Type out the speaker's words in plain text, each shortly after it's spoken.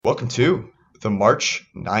Welcome to the March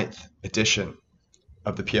 9th edition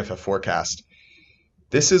of the PFF Forecast.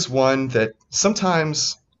 This is one that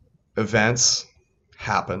sometimes events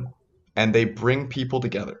happen and they bring people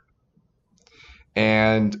together.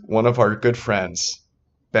 And one of our good friends,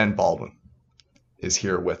 Ben Baldwin, is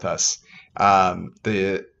here with us.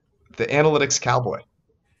 The analytics cowboy,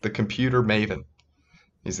 the computer maven.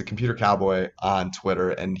 He's the computer cowboy on Twitter,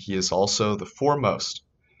 and he is also the foremost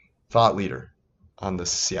thought leader on the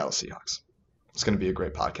Seattle Seahawks. It's going to be a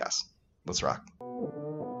great podcast. Let's rock.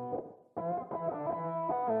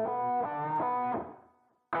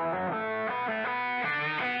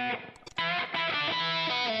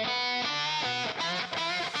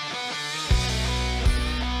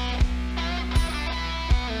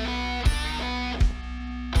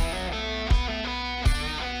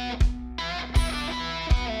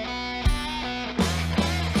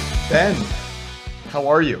 Ben, how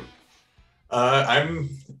are you?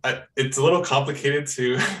 It's a little complicated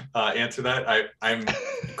to answer that. I'm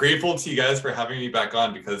grateful to you guys for having me back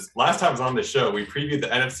on because last time I was on the show, we previewed the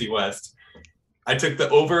NFC West. I took the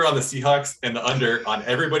over on the Seahawks and the under on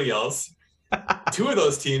everybody else. Two of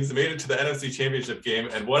those teams made it to the NFC Championship game,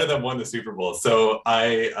 and one of them won the Super Bowl. So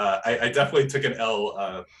I definitely took an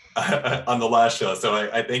L on the last show. So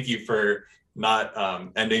I thank you for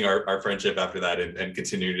not ending our friendship after that and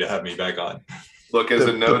continuing to have me back on. Look, as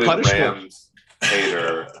a noted Rams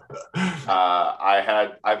hater,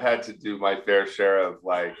 I've had to do my fair share of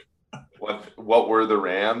like what were the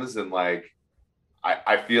Rams, and like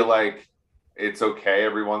I feel like it's okay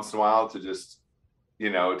every once in a while to just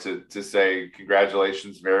to say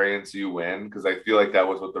congratulations, variance, you win, because I feel like that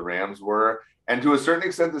was what the Rams were, and to a certain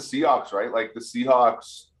extent the Seahawks, right? Like the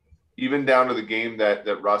Seahawks, even down to the game that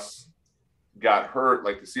Russ got hurt,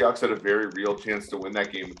 like the Seahawks had a very real chance to win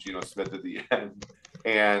that game with Geno Smith at the end.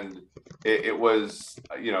 And it was,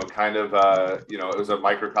 it was a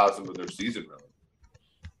microcosm of their season, really.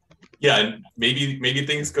 Yeah, and maybe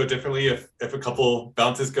things go differently if a couple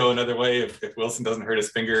bounces go another way, if Wilson doesn't hurt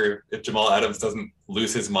his finger, if Jamal Adams doesn't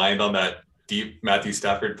lose his mind on that deep Matthew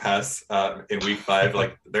Stafford pass in week 5.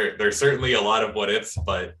 Like there's certainly a lot of what ifs,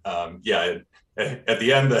 but at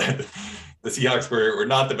the end, the Seahawks were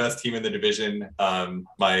not the best team in the division.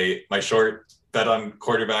 My short bet on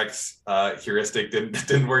quarterbacks heuristic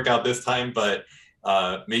didn't work out this time, but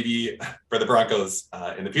maybe for the Broncos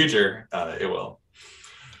in the future, it will.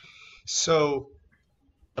 So,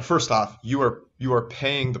 first off, you are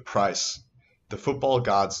paying the price. The football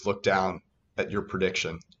gods looked down at your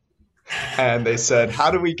prediction, and they said, "How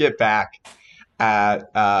do we get back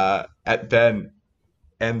at Ben?"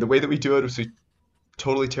 And the way that we do it is we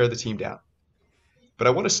totally tear the team down. But I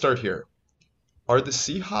want to start here. Are the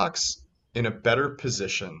Seahawks in a better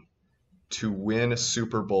position to win a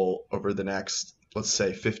Super Bowl over the next, let's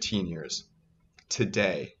say, 15 years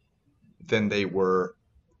today than they were,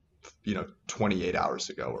 28 hours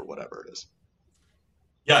ago or whatever it is?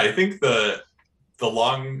 Yeah, I think the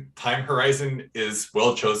long time horizon is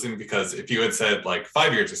well chosen, because if you had said like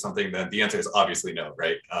 5 years or something, then the answer is obviously no,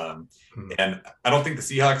 right? And I don't think the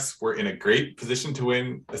Seahawks were in a great position to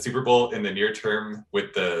win a Super Bowl in the near term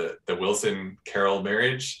with the Wilson-Carroll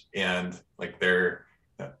marriage. And like they're,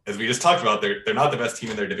 as we just talked about, they're not the best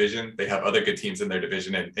team in their division. They have other good teams in their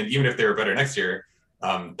division. And even if they were better next year,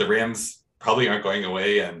 the Rams probably aren't going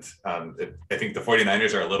away. And I think the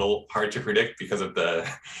 49ers are a little hard to predict because of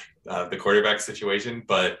the quarterback situation,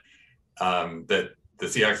 but that the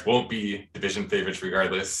Seahawks won't be division favorites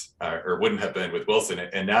regardless, or wouldn't have been with Wilson.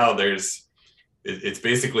 And now it's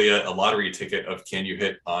basically a lottery ticket of can you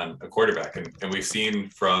hit on a quarterback. And we've seen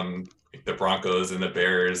from the Broncos and the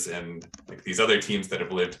Bears and like these other teams that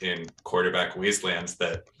have lived in quarterback wastelands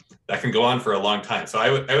that can go on for a long time. So I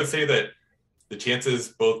would say that the chances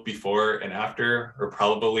both before and after are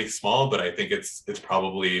probably small, but I think it's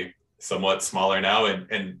probably somewhat smaller now.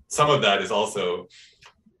 And some of that is also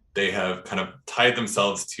they have kind of tied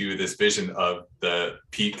themselves to this vision of the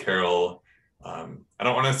Pete Carroll, I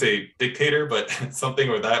don't want to say dictator, but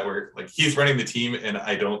something with that where like he's running the team, and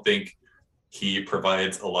I don't think he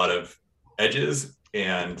provides a lot of edges.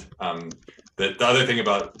 And the other thing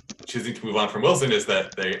about choosing to move on from Wilson is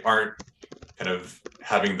that they aren't kind of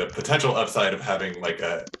having the potential upside of having like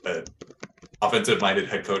a offensive-minded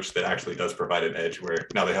head coach that actually does provide an edge, where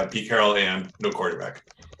now they have Pete Carroll and no quarterback.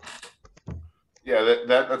 Yeah,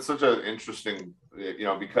 that's such an interesting,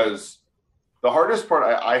 because the hardest part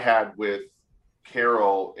I had with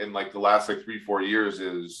Carroll in like the last like 3-4 years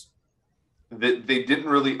is that they didn't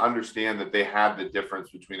really understand that they had the difference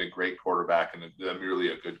between a great quarterback and a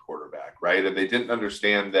merely a good quarterback, right? And they didn't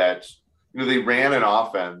understand that, they ran an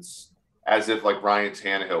offense as if like Ryan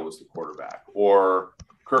Tannehill was the quarterback or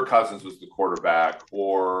Kirk Cousins was the quarterback,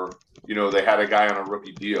 or, you know, they had a guy on a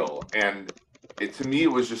rookie deal. And to me,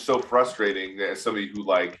 it was just so frustrating that as somebody who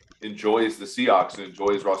like enjoys the Seahawks and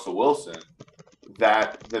enjoys Russell Wilson,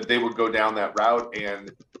 that they would go down that route. And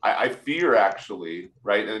I fear actually,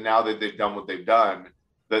 right. And now that they've done what they've done,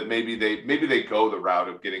 that maybe they go the route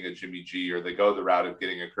of getting a Jimmy G, or they go the route of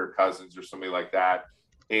getting a Kirk Cousins or somebody like that.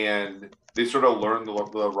 And they sort of learn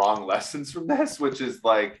the wrong lessons from this, which is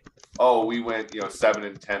like, oh, we went,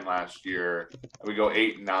 7-10 last year, and we go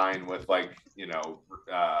 8-9 with like,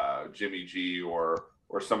 Jimmy G or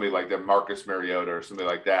somebody like that, Marcus Mariota or somebody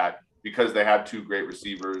like that, because they have two great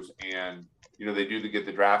receivers, and they do get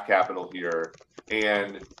the draft capital here,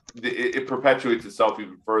 and it perpetuates itself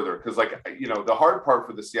even further. Because like, the hard part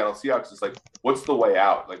for the Seattle Seahawks is like, what's the way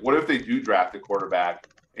out? Like, what if they do draft a quarterback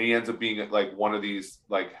and he ends up being like one of these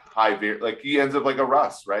like like he ends up like a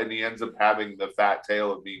Russ, right? And he ends up having the fat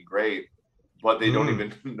tail of being great, but they don't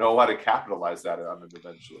even know how to capitalize that on him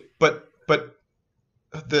eventually. But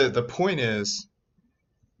the point is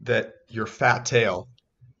that your fat tail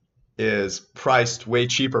is priced way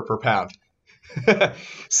cheaper per pound.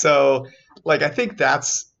 So, like, I think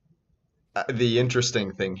that's the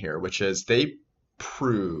interesting thing here, which is they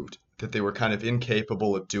proved that they were kind of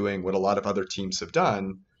incapable of doing what a lot of other teams have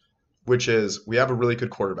done, which is we have a really good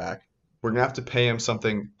quarterback. We're going to have to pay him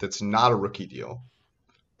something that's not a rookie deal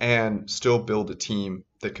and still build a team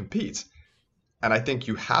that competes. And I think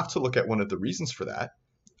you have to look at one of the reasons for that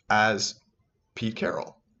as Pete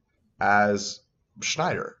Carroll, as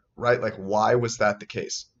Schneider, right? Like, why was that the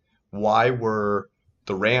case? Why were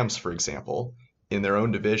the Rams, for example, in their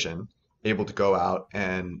own division, able to go out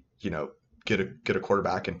and, get a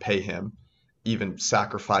quarterback and pay him, even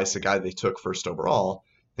sacrifice a guy they took first overall,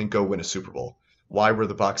 then go win a Super Bowl? Why were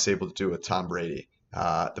the Bucs able to do it with Tom Brady?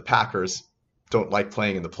 The Packers don't like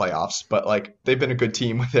playing in the playoffs, but like they've been a good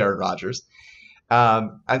team with Aaron Rodgers.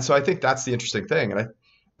 And so I think that's the interesting thing. And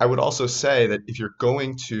I would also say that if you're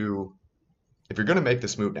going to make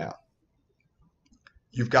this move now,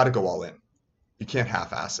 you've got to go all in. You can't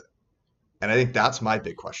half-ass it. And I think that's my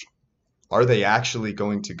big question. Are they actually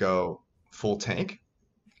going to go full tank?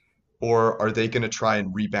 Or are they going to try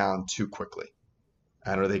and rebound too quickly?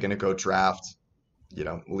 And are they going to go draft,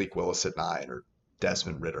 Malik Willis at 9 or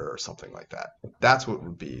Desmond Ridder or something like that? That's what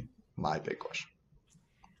would be my big question.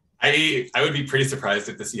 I would be pretty surprised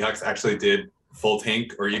if the Seahawks actually did full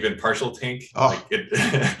tank or even partial tank. Oh.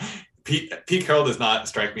 Pete Carroll does not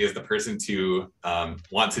strike me as the person to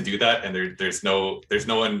want to do that, and there's no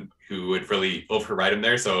one who would really override him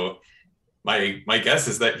there. So my guess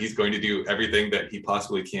is that he's going to do everything that he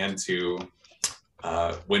possibly can to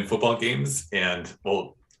win football games, and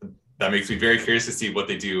well, that makes me very curious to see what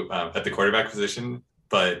they do at the quarterback position.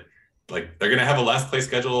 But like, they're going to have a last place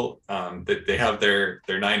schedule. That they have their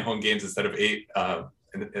 9 home games instead of 8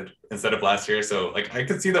 instead of last year. So like, I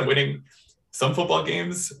could see them winning some football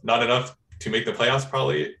games, not enough to make the playoffs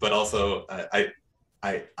probably, but also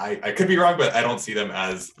I could be wrong, but I don't see them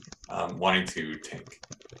as wanting to tank.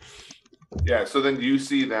 Yeah. So then do you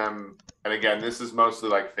see them, and again, this is mostly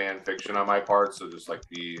like fan fiction on my part, so just like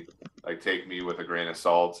take me with a grain of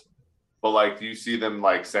salt, but like, do you see them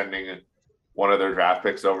like sending one of their draft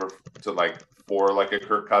picks over to like for like a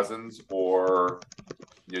Kirk Cousins or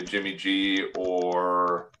Jimmy G,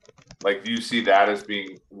 or like, do you see that as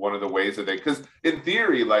being one of the ways that because in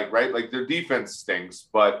theory, like, right, like their defense stinks,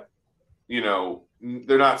 but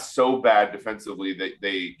they're not so bad defensively that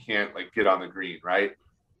they can't like get on the green, right?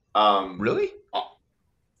 Really?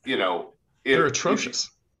 They're atrocious.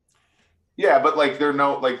 Yeah, but like they're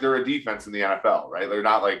a defense in the NFL, right? They're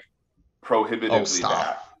not like prohibitively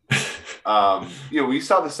bad. We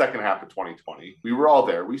saw the second half of 2020. We were all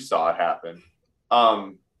there. We saw it happen.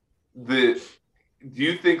 Do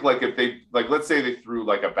you think like if they like, let's say they threw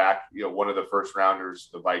like a back, one of the first rounders,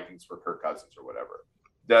 the Vikings, for Kirk Cousins or whatever,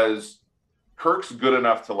 does Kirk's good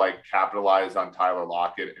enough to like capitalize on Tyler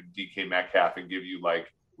Lockett and DK Metcalf and give you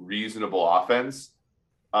like reasonable offense?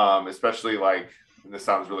 Especially like, and this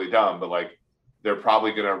sounds really dumb, but like they're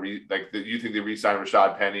probably gonna you think they re-sign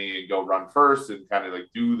Rashad Penny and go run first and kind of like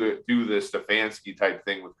do the Stefanski type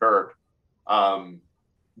thing with Kirk?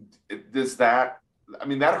 Does that? I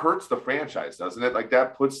mean, that hurts the franchise, doesn't it? Like,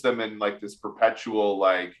 that puts them in like this perpetual,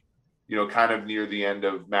 like, kind of near the end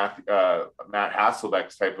of Matt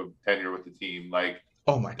Hasselbeck's type of tenure with the team. Like,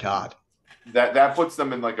 oh my God, that puts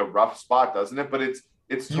them in like a rough spot, doesn't it? But it's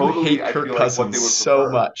totally, you hate Kirk I feel Cousins like what they would so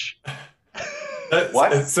prefer. much.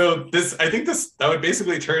 What? So that would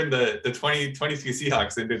basically turn the 2022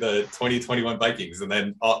 Seahawks into the 2021 Vikings, and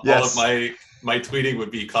then all of my my tweeting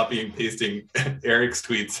would be copying and pasting Eric's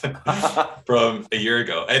tweets from a year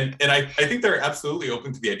ago. And I think they're absolutely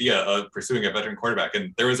open to the idea of pursuing a veteran quarterback.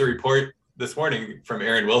 And there was a report this morning from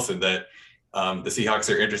Aaron Wilson that the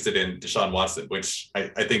Seahawks are interested in Deshaun Watson, which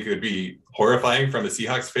I think would be horrifying from a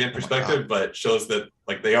Seahawks fan perspective, but shows that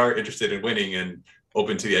like they are interested in winning and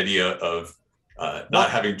open to the idea of not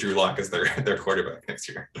having Drew Lock as their quarterback next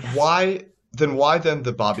year. Why then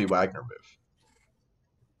the Bobby Wagner move?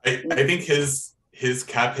 I think his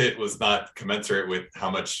cap hit was not commensurate with how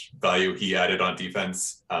much value he added on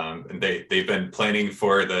defense. And they've been planning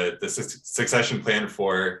for the succession plan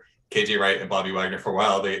for KJ Wright and Bobby Wagner for a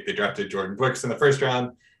while. They drafted Jordan Brooks in the first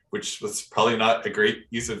round, which was probably not a great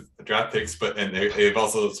use of draft picks, and they've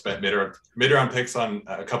also spent mid-round picks on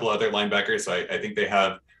a couple other linebackers. So I think they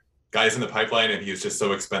have guys in the pipeline, and he was just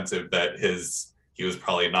so expensive that he was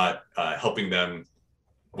probably not helping them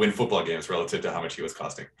win football games relative to how much he was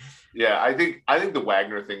costing. Yeah, I think the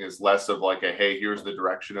Wagner thing is less of like a, hey, here's the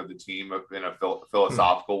direction of the team in a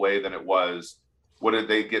philosophical way than it was, what did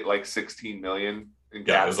they get, like 16 million in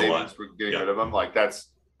cap savings for getting rid of him? Like that's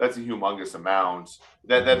a humongous amount.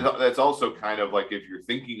 That's also kind of like, if you're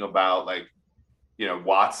thinking about like, you know,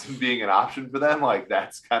 Watson being an option for them, like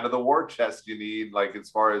that's kind of the war chest you need, like as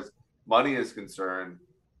far as money is concerned.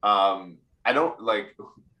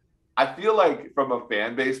 I feel like from a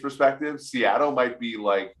fan base perspective, Seattle might be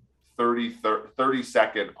like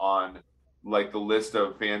 32nd on like the list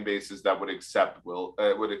of fan bases that would accept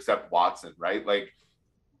Watson, right? Like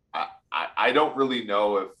I don't really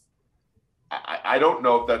know if I don't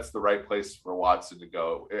know if that's the right place for Watson to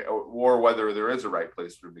go, or whether there is a right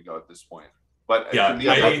place for him to go at this point. But yeah, to me,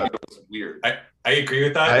 I thought it was weird. I agree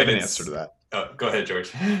with that. I have an answer to that. Go ahead,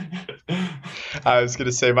 George. I was going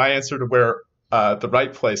to say my answer to where the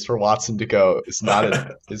right place for Watson to go is not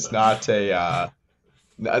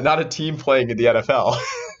a team playing in the NFL.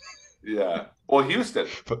 Yeah. Well, Houston's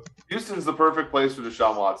the perfect place for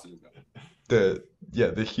Deshaun Watson to go.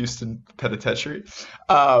 The Houston Penitentiary.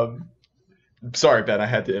 Sorry, Ben, I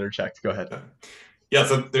had to interject. Go ahead. Yeah,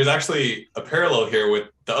 so there's actually a parallel here with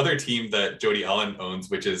the other team that Jody Allen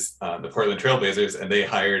owns, which is the Portland Trailblazers, and they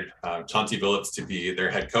hired Chauncey Billups to be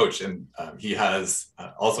their head coach. And he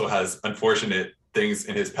also has unfortunate things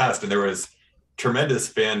in his past, and there was tremendous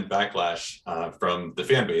fan backlash from the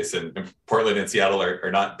fan base. And Portland and Seattle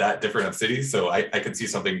are not that different of cities, so I could see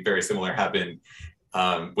something very similar happen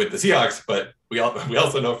with the Seahawks. But we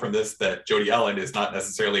also know from this that Jody Allen is not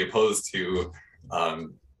necessarily opposed to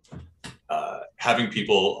having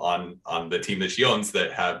people on the team that she owns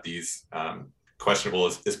that have these questionable,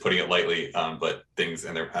 is putting it lightly, but things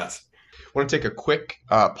in their past. I want to take a quick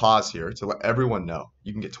pause here to let everyone know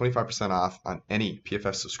you can get 25% off on any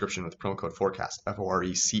PFF subscription with promo code FORECAST,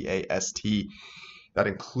 FORECAST. That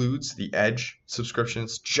includes the Edge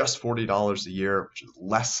subscriptions, just $40 a year, which is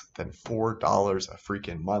less than $4 a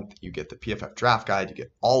freaking month. You get the PFF draft guide, you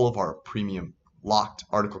get all of our premium locked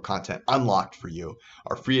article content unlocked for you,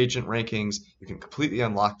 our free agent rankings. You can completely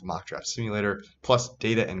unlock the mock draft simulator, plus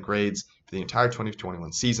data and grades for the entire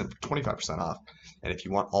 2021 season for 25% off. And if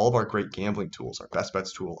you want all of our great gambling tools, our best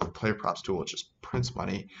bets tool, our player props tool, which just prints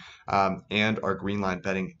money, and our green line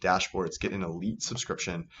betting dashboards, get an elite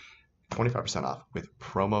subscription, 25% off with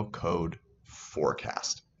promo code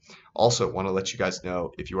FORECAST. Also, want to let you guys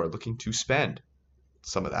know, if you are looking to spend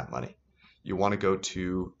some of that money, you want to go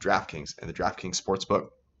to DraftKings and the DraftKings Sportsbook,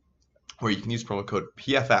 where you can use promo code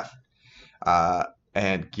PFF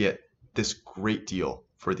and get this great deal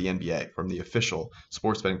for the NBA from the official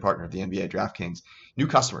sports betting partner of the NBA, DraftKings. New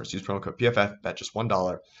customers use promo code PFF, bet just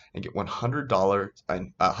 $1, and get $100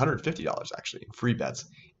 and $150 actually in free bets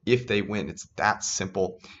if they win. It's that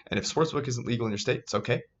simple. And if Sportsbook isn't legal in your state, it's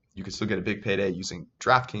okay. You can still get a big payday using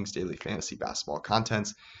DraftKings daily fantasy basketball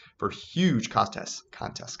contents for huge contests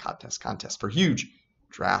for huge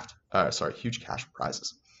huge cash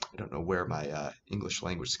prizes. I don't know where my English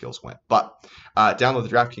language skills went, but download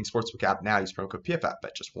the DraftKings Sportsbook app now. Use promo code PFF,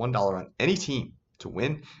 bet just $1 on any team to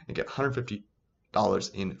win and get $150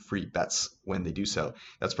 in free bets when they do so.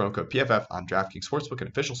 That's promo code PFF on DraftKings Sportsbook, an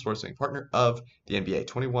official sports betting partner of the NBA.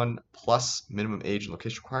 21 plus minimum age and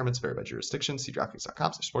location requirements vary by jurisdiction. See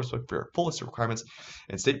DraftKings.com/sportsbook for your full list of requirements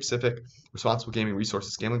and state-specific responsible gaming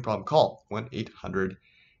resources. Gambling problem? Call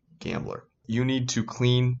 1-800-GAMBLER. You need to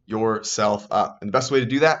clean yourself up, and the best way to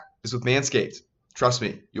do that is with Manscaped. Trust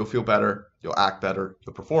me, you'll feel better, you'll act better,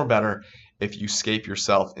 you'll perform better if you scape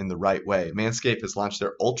yourself in the right way. Manscaped has launched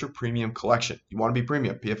their Ultra Premium Collection. You want to be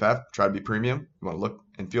premium, PFF, try to be premium. You want to look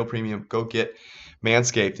and feel premium, go get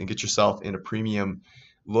Manscaped and get yourself in a premium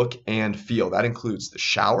look and feel. That includes the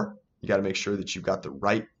shower. You got to make sure that you've got the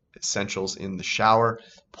right essentials in the shower,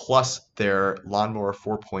 plus their Lawnmower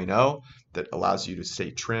 4.0 that allows you to stay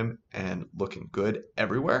trim and looking good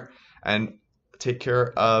everywhere, and take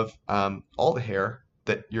care of all the hair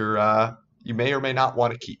that you may or may not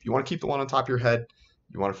want to keep. You want to keep the one on top of your head.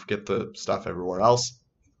 You want to forget the stuff everywhere else.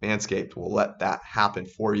 Manscaped will let that happen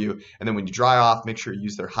for you. And then when you dry off, make sure you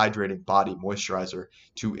use their hydrating body moisturizer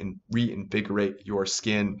to reinvigorate your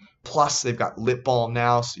skin. Plus, they've got lip balm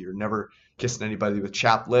now, so you're never kissing anybody with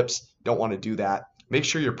chapped lips. Don't want to do that. Make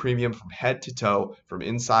sure you're premium from head to toe, from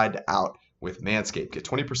inside to out with Manscaped. Get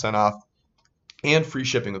 20% off and free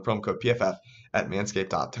shipping with promo code PFF at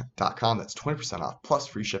manscaped.com. That's 20% off plus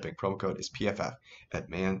free shipping. Promo code is PFF at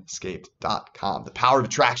manscaped.com. The power of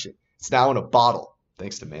attraction. It's now in a bottle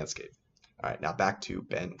thanks to Manscaped. All right, now back to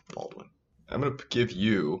Ben Baldwin. I'm going to give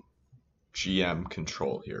you GM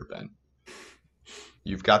control here, Ben.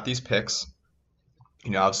 You've got these picks. You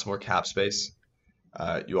now have some more cap space.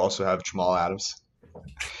 You also have Jamal Adams.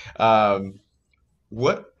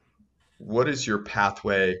 What is your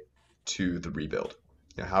pathway to the rebuild?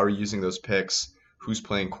 How are you using those picks? Who's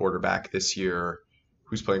playing quarterback this year?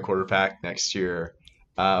 Who's playing quarterback next year?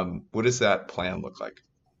 What does that plan look like?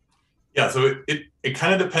 Yeah, so it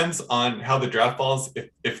kind of depends on how the draft falls.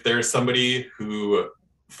 If there's somebody who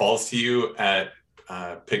falls to you at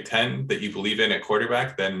pick 10 that you believe in at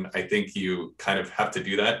quarterback, then I think you kind of have to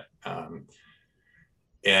do that.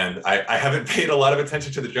 And I haven't paid a lot of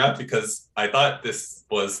attention to the draft because I thought this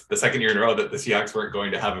was the second year in a row that the Seahawks weren't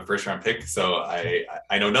going to have a first round pick. So I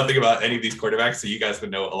know nothing about any of these quarterbacks. So you guys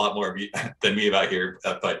would know a lot more than me about here.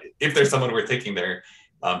 But if there's someone we're taking there,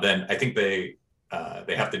 then I think they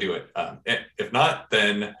have to do it. If not,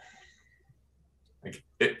 then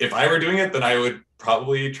if I were doing it, then I would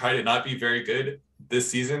probably try to not be very good this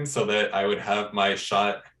season so that I would have my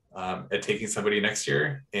shot at taking somebody next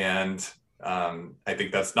year. And I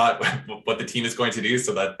think that's not what the team is going to do.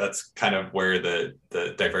 So that's kind of where the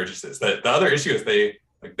divergence is. The other issue is they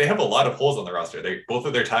have a lot of holes on the roster. Both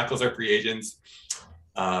of their tackles are free agents.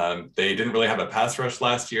 They didn't really have a pass rush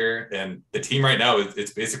last year, and the team right now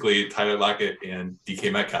it's basically Tyler Lockett and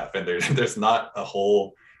DK Metcalf, and there's not a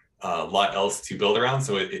whole lot else to build around.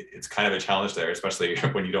 So it's kind of a challenge there, especially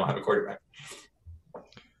when you don't have a quarterback.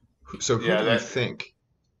 So who do you think?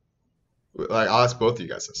 Like, I'll ask both of you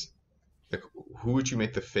guys this. Like, who would you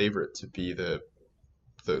make the favorite to be the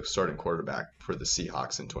starting quarterback for the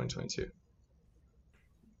Seahawks in 2022?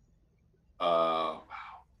 Wow.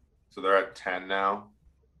 So they're at 10 now.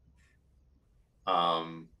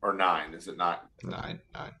 Or 9, is it not? 9.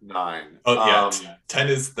 9. Oh yeah, 10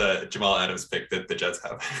 is the Jamal Adams pick that the Jets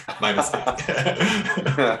have. My mistake.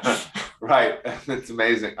 Right, it's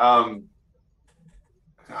amazing. At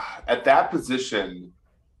that position,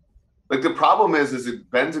 like, the problem is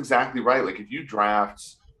Ben's exactly right. Like, if you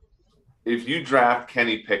draft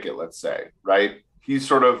Kenny Pickett, let's say, right, he's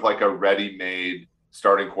sort of like a ready-made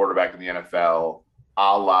starting quarterback in the NFL,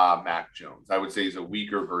 a la Mac Jones. I would say he's a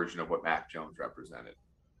weaker version of what Mac Jones represented.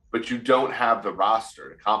 But you don't have the roster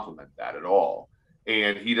to complement that at all.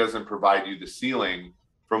 And he doesn't provide you the ceiling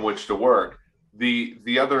from which to work.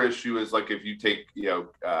 The other issue is, like, if you take,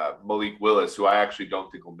 Malik Willis, who I actually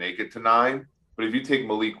don't think will make it to 9, but if you take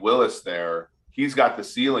Malik Willis there, he's got the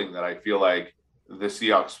ceiling that I feel like the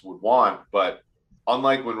Seahawks would want. But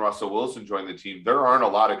unlike when Russell Wilson joined the team, there aren't a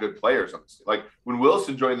lot of good players on this team. Like, when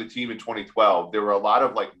Wilson joined the team in 2012, there were a lot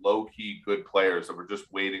of, like, low-key good players that were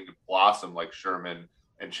just waiting to blossom, like Sherman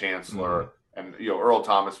and Chancellor. And, Earl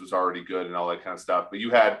Thomas was already good and all that kind of stuff. But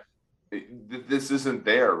this isn't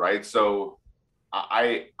there, right? So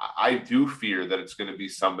I do fear that it's going to be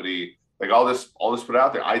somebody, like, all this put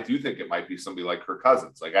out there. I do think it might be somebody like Kirk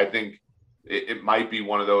Cousins. Like, I think it might be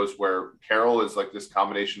one of those where Carroll is like this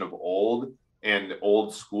combination of old and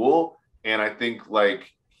old school. And I think,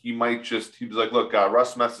 like, he was like, look,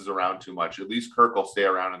 Russ messes around too much. At least Kirk will stay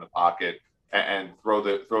around in the pocket and throw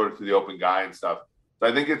it to the open guy and stuff. So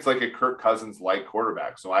I think it's like a Kirk Cousins-like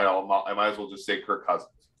quarterback. So I might as well just say Kirk Cousins.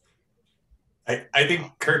 I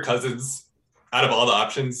think Kirk Cousins, out of all the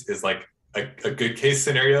options, is like a good case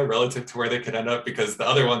scenario relative to where they could end up, because the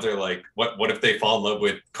other ones are like, what if they fall in love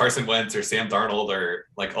with Carson Wentz or Sam Darnold or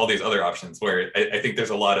like all these other options, where I think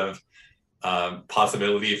there's a lot of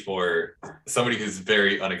possibility for somebody who's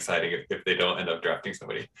very unexciting if they don't end up drafting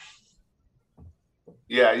somebody.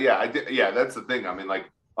 Yeah, that's the thing. I mean, like,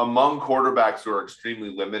 among quarterbacks who are extremely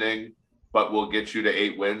limiting but will get you to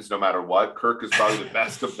 8 wins no matter what, Kirk is probably the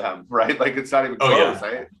best of them, right? Like, it's not even close.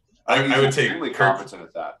 Yeah. I would take extremely Kirk, competent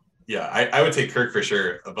at that. Yeah, I would take Kirk for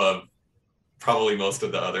sure above probably most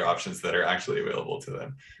of the other options that are actually available to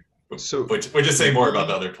them. So, which is saying more about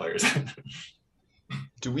the other players.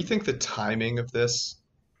 Do we think the timing of this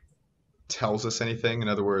tells us anything? In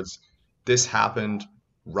other words, this happened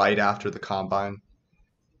right after the combine.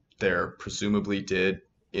 There presumably did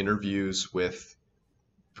interviews with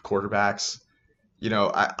quarterbacks.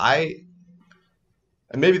 I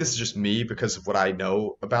and maybe this is just me because of what I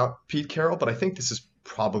know about Pete Carroll, but I think this is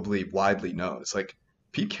probably widely known. It's like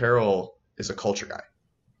Pete Carroll is a culture guy,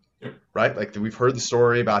 Yep. right? Like we've heard the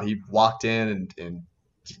story about he walked in and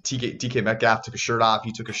DK Metcalf took a shirt off.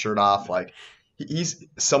 He took a shirt off. Like he's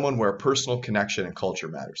someone where personal connection and culture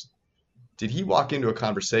matters. Did he walk into a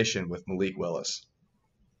conversation with Malik Willis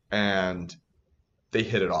and they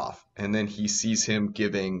hit it off? And then he sees him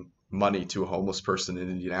giving money to a homeless person in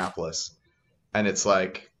Indianapolis. And it's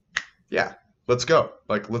like, yeah, let's go.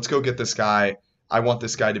 Like, let's go get this guy. I want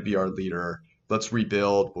this guy to be our leader. Let's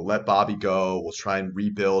rebuild. We'll let Bobby go. We'll try and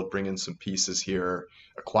rebuild, bring in some pieces here,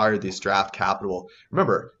 acquire these draft capital.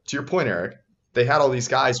 Remember, to your point, Eric, they had all these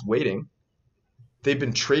guys waiting. They've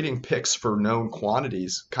been trading picks for known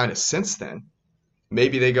quantities kind of since then.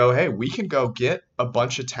 Maybe they go, hey, we can go get a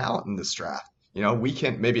bunch of talent in this draft. We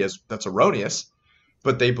can, maybe that's erroneous,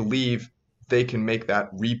 but they believe they can make that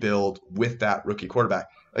rebuild with that rookie quarterback.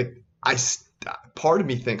 Like part of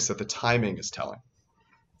me thinks that the timing is telling.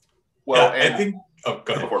 Well, yeah, I think. Oh,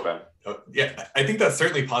 go ahead. Before Ben. Yeah, I think that's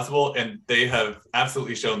certainly possible, and they have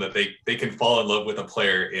absolutely shown that they can fall in love with a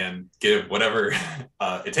player and give whatever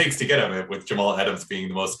it takes to get him. With Jamal Adams being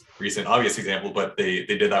the most recent obvious example, but they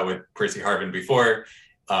did that with Percy Harvin before.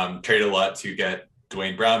 Traded a lot to get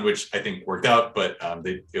Dwayne Brown, which I think worked out, but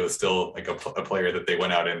it was still like a player that they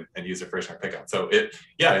went out and used a first-round pick on. So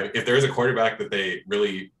if there is a quarterback that they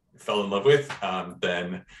really fell in love with,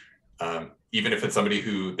 then even if it's somebody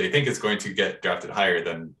who they think is going to get drafted higher,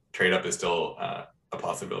 then trade up is still a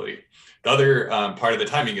possibility. The other part of the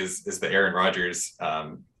timing is the Aaron Rodgers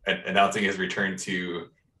announcing his return to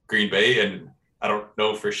Green Bay. And I don't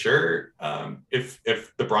know for sure if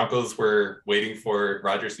the Broncos were waiting for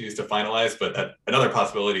Rodgers news to finalize, but another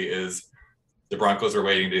possibility is the Broncos were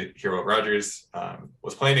waiting to hear what Rodgers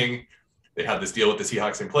was planning. They had this deal with the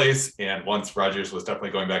Seahawks in place, and once Rodgers was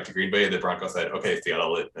definitely going back to Green Bay, the Broncos said, "Okay,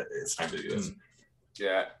 Seattle, it's time to do this."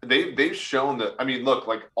 Yeah, they've shown that. I mean, look,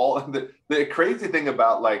 like all the crazy thing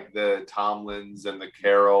about like the Tomlins and the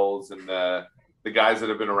Carrolls and the guys that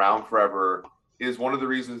have been around forever is one of the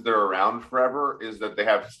reasons they're around forever is that they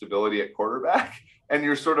have stability at quarterback. And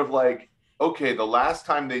you're sort of like, okay, the last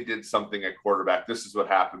time they did something at quarterback, this is what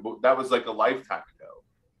happened. But that was like a lifetime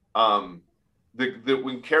ago.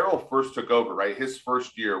 When Carroll first took over, right, his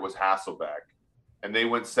first year was Hasselbeck, and they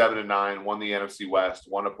went 7-9, won the NFC West,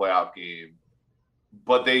 won a playoff game.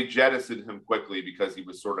 But they jettisoned him quickly because he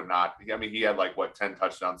was sort of not. I mean, he had like 10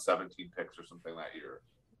 touchdowns, 17 picks or something that year,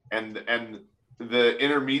 and the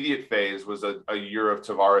intermediate phase was a year of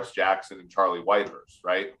Tavares Jackson and Charlie Whitehurst,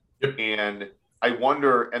 right? Yep. And I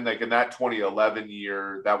wonder, and like in that 2011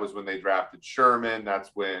 year, that was when they drafted Sherman.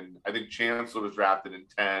 That's when I think Chancellor was drafted in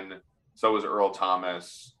 10. So was Earl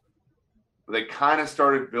Thomas. They kind of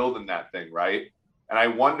started building that thing, right? And I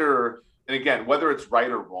wonder, and again, whether it's right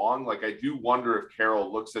or wrong, like I do wonder if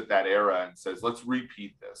Carroll looks at that era and says, let's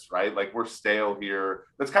repeat this, right? Like we're stale here.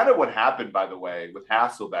 That's kind of what happened, by the way, with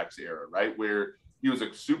Hasselbeck's era, right? Where he was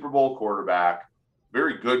a Super Bowl quarterback,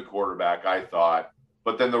 very good quarterback, I thought,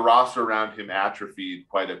 but then the roster around him atrophied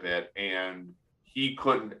quite a bit and he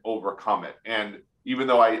couldn't overcome it. And even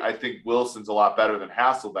though I think Wilson's a lot better than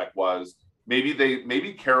Hasselbeck was,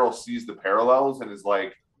 maybe Carroll sees the parallels and is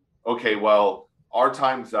like, okay, well, our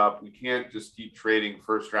time's up. We can't just keep trading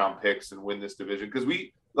first round picks and win this division. Because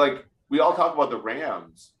we all talk about the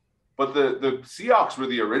Rams, but the Seahawks were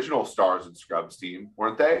the original stars and scrubs team,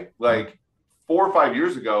 weren't they? Like 4 or 5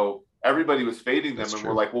 years ago, everybody was fading them. That's and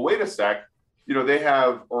true. We're like, well, wait a sec. They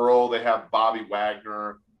have Earl, they have Bobby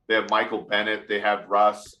Wagner, they have Michael Bennett, they have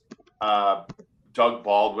Russ, Doug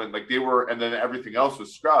Baldwin, like they were, and then everything else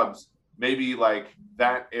was scrubs. Maybe like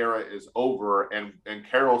that era is over and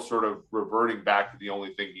Carroll's sort of reverting back to the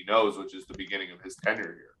only thing he knows, which is the beginning of his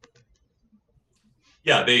tenure here.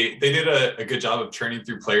 Yeah, they did a good job of churning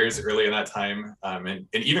through players early in that time. And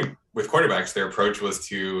even with quarterbacks, their approach was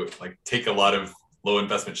to like take a lot of low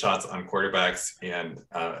investment shots on quarterbacks. And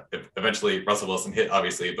eventually Russell Wilson hit,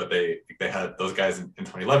 obviously, but they had those guys in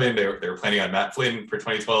 2011. They were planning on Matt Flynn for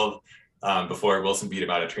 2012 before Wilson beat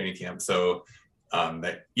him out at training camp. So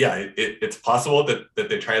it's possible that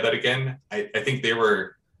they try that again. I think they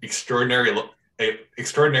were extraordinarily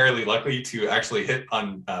lucky to actually hit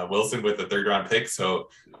on Wilson with the 3rd round pick. So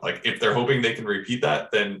like if they're hoping they can repeat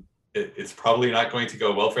that, then it's probably not going to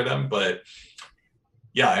go well for them. But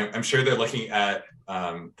yeah, I'm sure they're looking at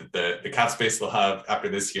the cap space they'll have after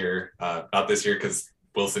this year, not this year because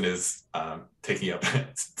Wilson is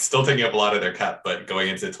still taking up a lot of their cap, but going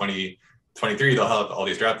into 2023, they'll have all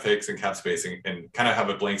these draft picks and cap space and kind of have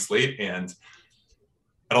a blank slate. And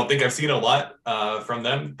I don't think I've seen a lot from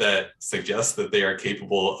them that suggests that they are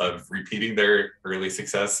capable of repeating their early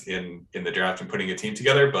success in the draft and putting a team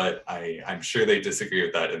together, but I'm sure they disagree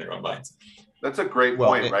with that in their own minds. That's a great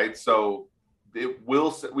point, right? So we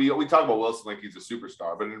talk about Wilson like he's a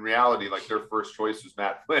superstar, but in reality, like their first choice was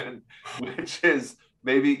Matt Flynn, which is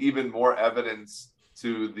maybe even more evidence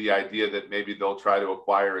to the idea that maybe they'll try to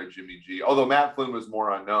acquire a Jimmy G. Although Matt Flynn was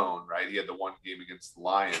more unknown, right? He had the one game against the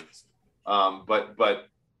Lions, but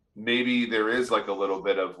maybe there is like a little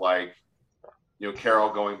bit of like,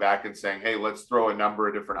 Carroll going back and saying, hey, let's throw a number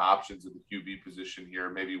of different options at the QB position here.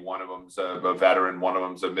 Maybe one of them's a veteran, one of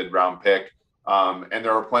them's a mid-round pick. And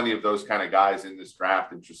there are plenty of those kind of guys in this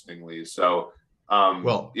draft, interestingly. So,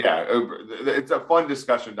 it's a fun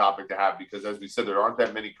discussion topic to have because, as we said, there aren't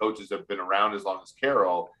that many coaches that have been around as long as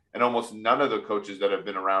Carroll, and almost none of the coaches that have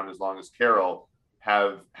been around as long as Carroll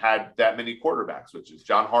have had that many quarterback switches.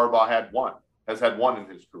 John Harbaugh has had one in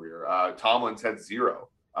his career. Tomlin's had zero.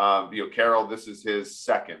 Carroll, this is his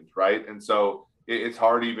second, right? And so it's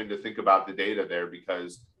hard even to think about the data there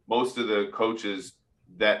because most of the coaches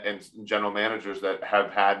and general managers that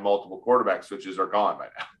have had multiple quarterback switches are gone by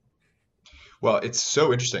now. Well, it's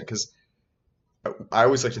so interesting because I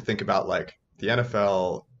always like to think about like the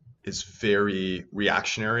NFL is very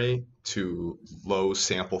reactionary to low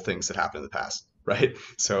sample things that happened in the past, right?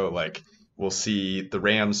 So like we'll see the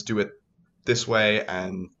Rams do it this way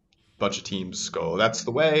and a bunch of teams go, that's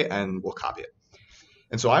the way, and we'll copy it.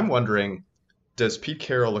 And so I'm wondering, does Pete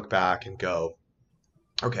Carroll look back and go,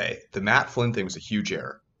 okay, the Matt Flynn thing was a huge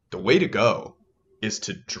error. The way to go is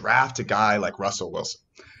to draft a guy like Russell Wilson.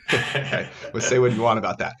 Okay, let's say what you want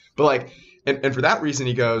about that. But like, and for that reason,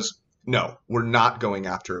 he goes, no, we're not going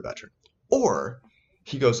after a veteran. Or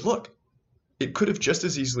he goes, look, it could have just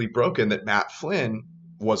as easily broken that Matt Flynn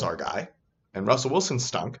was our guy and Russell Wilson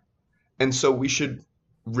stunk. And so we should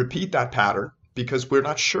repeat that pattern because we're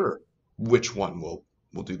not sure which one will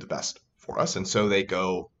do the best for us. And so they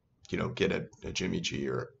go, get a Jimmy G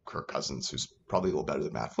or Kirk Cousins, who's probably a little better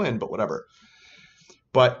than Matt Flynn, but whatever.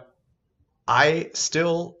 But I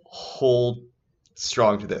still hold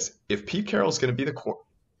strong to this. If Pete Carroll is going to be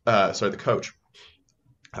the coach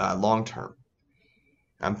long term,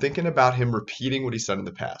 I'm thinking about him repeating what he's done in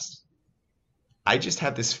the past. I just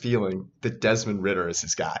have this feeling that Desmond Ridder is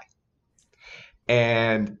his guy,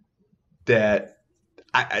 and that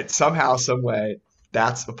somehow, some way,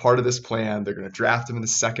 that's a part of this plan. They're going to draft him in the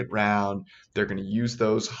second round. They're going to use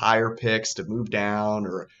those higher picks to move down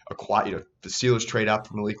or acquire, the Steelers trade up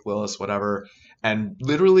for Malik Willis, whatever, and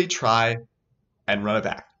literally try and run it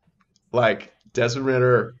back. Like Desmond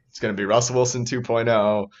Ridder, it's going to be Russell Wilson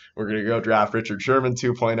 2.0. We're going to go draft Richard Sherman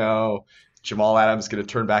 2.0. Jamal Adams is going to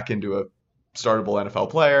turn back into a startable NFL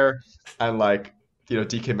player. And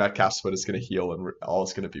DK Metcalf's foot is going to heal and all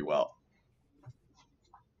is going to be well.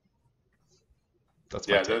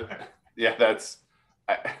 That's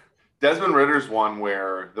Desmond Ritter's one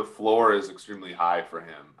where the floor is extremely high for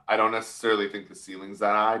him. I don't necessarily think the ceiling's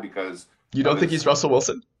that high because you don't think he's Russell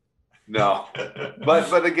Wilson? No,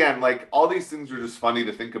 but again, like all these things are just funny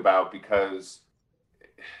to think about because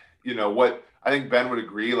what I think Ben would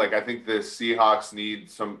agree. Like I think the Seahawks need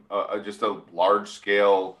some just a large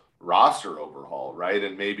scale roster overhaul, right?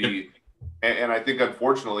 And maybe, and I think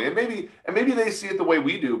unfortunately, and maybe they see it the way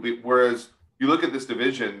we do, whereas. You look at this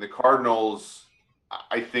division, the Cardinals,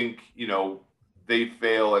 I think, they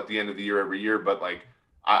fail at the end of the year every year, but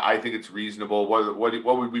I think it's reasonable. What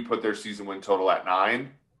would we put their season win total at?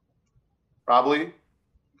 9? Probably.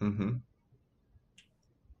 Mm-hmm.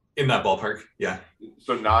 In that ballpark, yeah.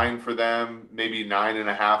 So 9 for them, maybe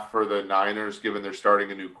 9.5 for the Niners, given they're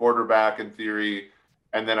starting a new quarterback in theory.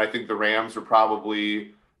 And then I think the Rams are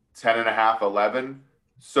probably 10.5, 11.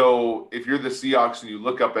 So if you're the Seahawks and you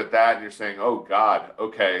look up at that and you're saying, oh, God,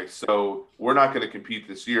 okay, so we're not going to compete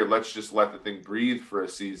this year. Let's just let the thing breathe for a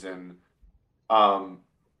season.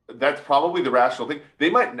 That's probably the rational thing.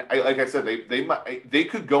 They might, like I said, they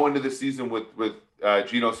could go into the season with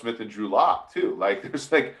Geno Smith and Drew Lock too.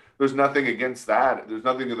 There's nothing against that. There's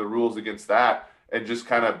nothing in the rules against that, and just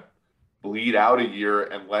kind of bleed out a year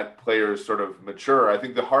and let players sort of mature. I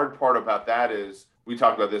think the hard part about that is, we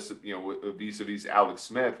talked about this, vis-a-vis Alex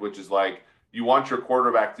Smith, which is you want your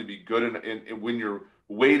quarterback to be good and when you're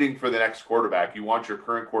waiting for the next quarterback, you want your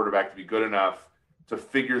current quarterback to be good enough to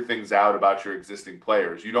figure things out about your existing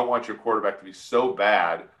players. You don't want your quarterback to be so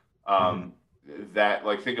bad that,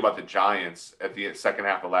 like, think about the Giants at the second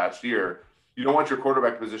half of last year. You don't want your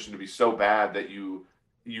quarterback position to be so bad that you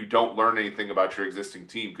don't learn anything about your existing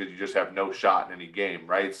team because you just have no shot in any game,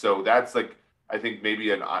 right? So that's like, I think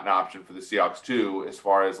maybe an option for the Seahawks too, as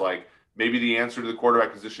far as like maybe the answer to the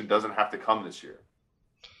quarterback position doesn't have to come this year.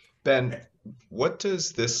 Ben, what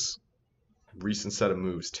does this recent set of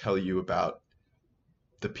moves tell you about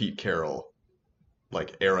the Pete Carroll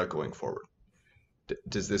like era going forward?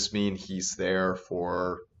 Does this mean he's there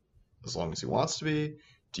for as long as he wants to be?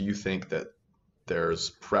 Do you think that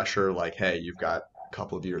there's pressure like, hey, you've got a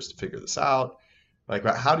couple of years to figure this out? Like,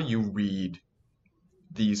 how do you read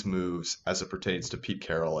these moves as it pertains to Pete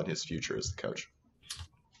Carroll and his future as the coach?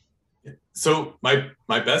 So my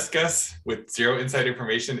best guess with zero inside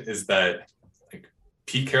information is that like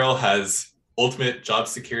Pete Carroll has ultimate job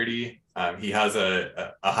security. He has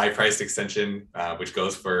a high priced extension, which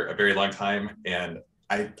goes for a very long time. And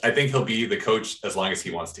I think he'll be the coach as long as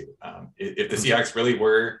he wants to. If the Seahawks really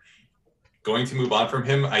were going to move on from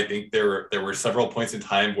him, I think there were several points in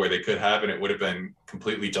time where they could have, and it would have been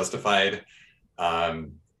completely justified.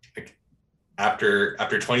 After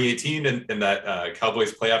 2018 and that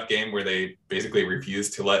Cowboys playoff game where they basically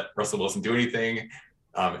refused to let Russell Wilson do anything.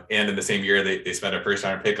 And in the same year, they spent a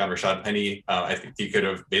first-round pick on Rashad Penny. I think he could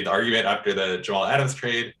have made the argument after the Jamal Adams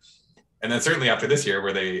trade. And then certainly after this year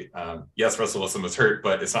where they, yes, Russell Wilson was hurt,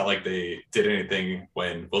 but it's not like they did anything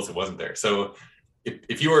when Wilson wasn't there. So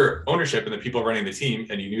if you were ownership and the people running the team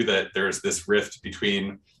and you knew that there was this rift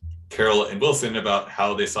between Carroll and Wilson about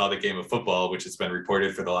how they saw the game of football, which has been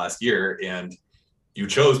reported for the last year, and you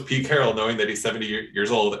chose Pete Carroll knowing that he's 70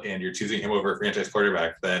 years old and you're choosing him over a franchise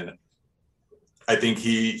quarterback, then I think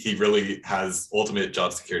he really has ultimate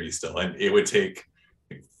job security still. And it would take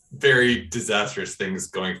very disastrous things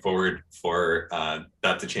going forward for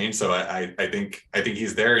that to change. So I think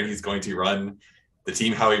he's there and he's going to run the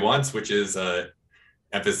team how he wants, which is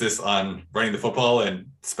emphasis on running the football and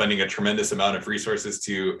spending a tremendous amount of resources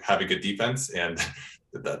to have a good defense. And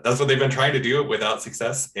that's what they've been trying to do without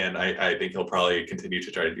success. And I think he'll probably continue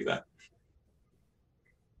to try to do that.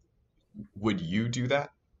 Would you do that?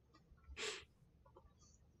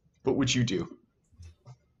 What would you do?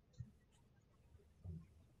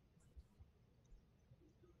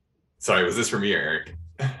 Sorry, was this for me or Eric?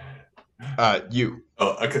 You.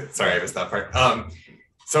 Oh, okay. Sorry, I missed that part.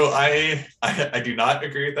 So I do not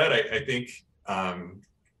agree with that. I think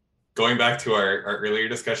going back to our earlier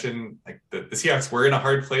discussion, like the Seahawks were in a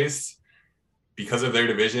hard place because of their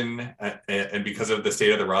division and because of the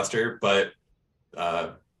state of the roster. But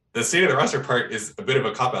the state of the roster part is a bit of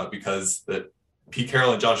a cop-out because Pete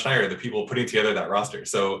Carroll and John Schneider are the people putting together that roster.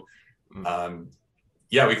 So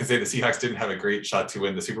yeah, we can say the Seahawks didn't have a great shot to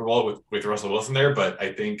win the Super Bowl with Russell Wilson there, but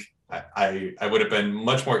I think I would have been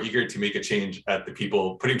much more eager to make a change at the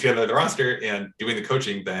people putting together the roster and doing the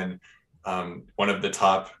coaching than one of the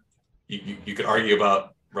top. You could argue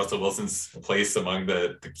about Russell Wilson's place among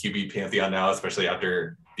the QB pantheon now, especially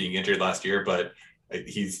after being injured last year. But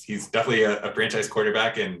he's definitely a franchise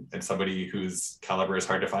quarterback and somebody whose caliber is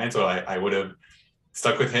hard to find. So I would have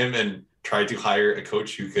stuck with him and tried to hire a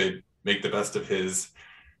coach who could make the best of his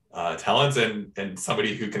talents and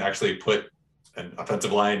somebody who can actually put an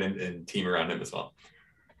offensive line and team around him as well.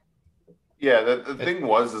 Yeah, the thing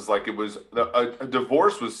is like it was a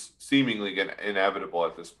divorce was seemingly inevitable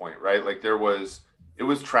at this point, right? Like it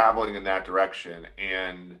was traveling in that direction,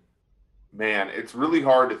 and man, it's really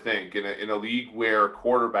hard to think in a league where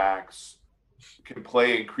quarterbacks can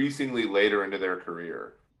play increasingly later into their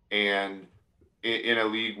career, and in a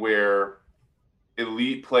league where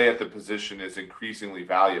elite play at the position is increasingly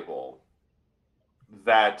valuable,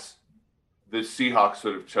 that the Seahawks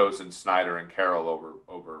would have chosen Snyder and Carroll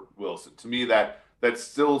over Wilson. To me, that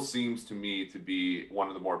still seems to me to be one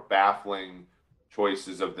of the more baffling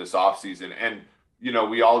choices of this offseason. And,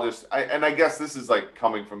 we all I guess this is like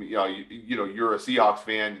coming from, you're a Seahawks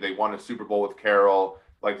fan. They won a Super Bowl with Carroll.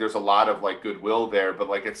 Like there's a lot of like goodwill there, but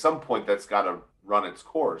like at some point that's got to run its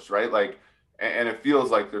course, right? Like, and it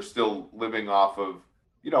feels like they're still living off of,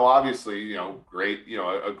 obviously, great,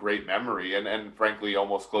 a great memory and frankly,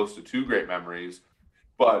 almost close to two great memories.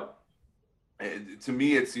 But to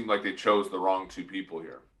me, it seemed like they chose the wrong two people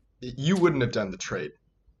here. You wouldn't have done the trade,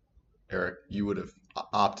 Eric. You would have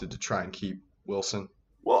opted to try and keep Wilson.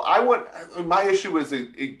 Well, my issue is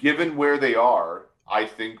given where they are, I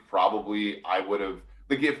think probably I would have,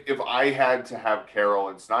 like if I had to have Carroll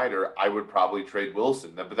and Snyder, I would probably trade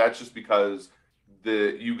Wilson. But that's just because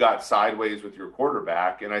you got sideways with your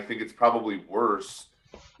quarterback, and I think it's probably worse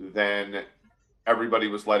than everybody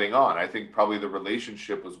was letting on. I think probably the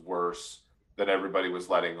relationship was worse than everybody was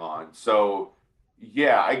letting on. So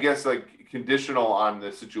yeah, I guess like conditional on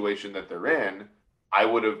the situation that they're in, I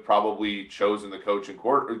would have probably chosen the coach and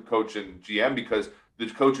GM because the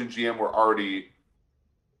coach and GM were already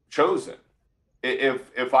chosen.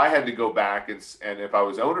 If I had to go back and if I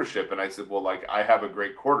was ownership and I said, well, like I have a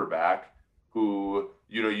great quarterback who,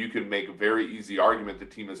 you know, you can make a very easy argument the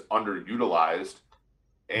team is underutilized,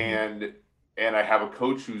 and I have a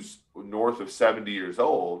coach who's north of 70 years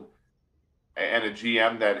old and a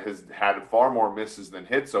GM that has had far more misses than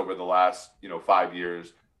hits over the last, 5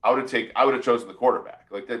 years, I would have chosen the quarterback.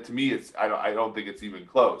 Like that to me, I don't think it's even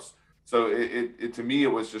close. So it to me,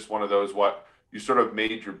 it was just one of those, what you sort of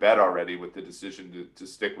made your bet already with the decision to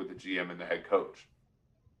stick with the GM and the head coach.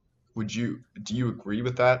 Do you agree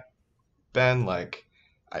with that, Ben? Like,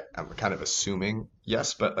 I'm kind of assuming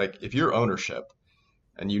yes, but like if you're ownership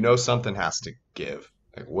and you know something has to give,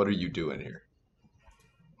 like what are you doing here?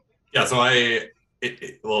 Yeah, so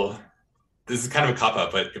well, this is kind of a cop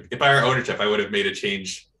out, but if I were ownership, I would have made a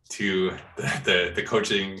change to the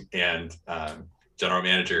coaching and general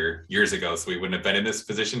manager years ago, so we wouldn't have been in this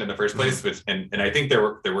position in the first place. Which and I think there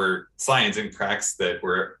were signs and cracks that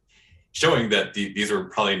were showing that these were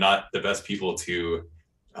probably not the best people to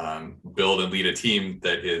build and lead a team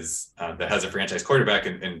that has a franchise quarterback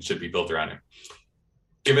and should be built around him.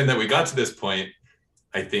 Given that we got to this point,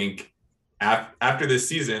 I think after this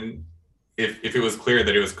season, if it was clear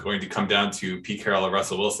that it was going to come down to Pete Carroll or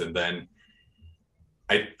Russell Wilson, then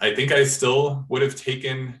I think I still would have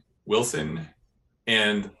taken Wilson.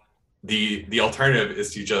 And the alternative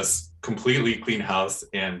is to just completely clean house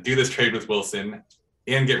and do this trade with Wilson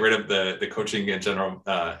and get rid of the coaching and general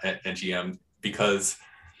and GM, because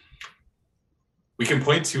we can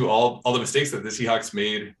point to all the mistakes that the Seahawks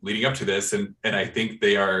made leading up to this, and I think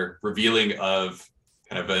they are revealing of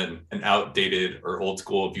kind of an outdated or old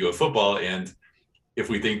school view of football. And if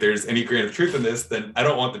we think there's any grain of truth in this, then I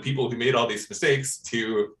don't want the people who made all these mistakes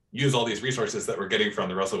to use all these resources that we're getting from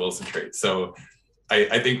the Russell Wilson trade. So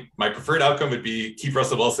I think my preferred outcome would be keep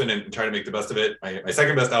Russell Wilson and try to make the best of it. My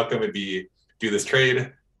second best outcome would be do this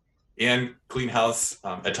trade and clean house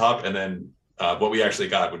at top. And then what we actually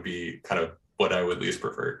got would be kind of what I would least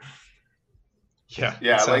prefer. Yeah.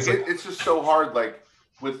 Like it's just so hard. Like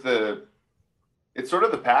it's sort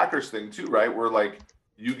of the Packers thing too, right? Where like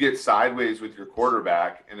you get sideways with your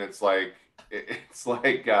quarterback and it's like,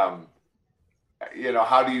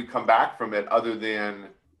 how do you come back from it other than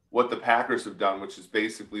what the Packers have done, which is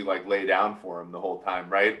basically like lay down for him the whole time,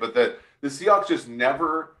 right? But the Seahawks just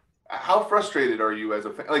never. How frustrated are you as a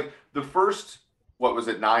fan? Like the first, what was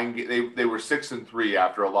it, 9? They were 6-3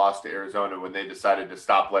 after a loss to Arizona when they decided to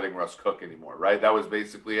stop letting Russ cook anymore, right? That was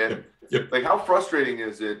basically it. Yep. Like how frustrating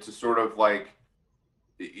is it to sort of like,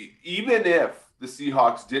 even if the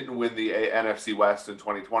Seahawks didn't win the NFC West in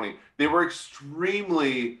 2020, they were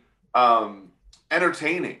extremely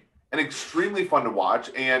entertaining and extremely fun to watch,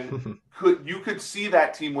 and you could see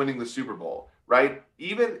that team winning the Super Bowl, right?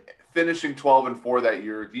 Even finishing 12-4 that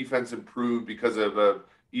year, defense improved because of a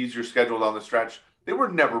easier schedule down the stretch. They were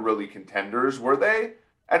never really contenders, were they?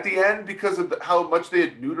 At the end, because of how much they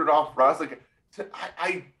had neutered off Russ,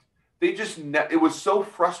 it was so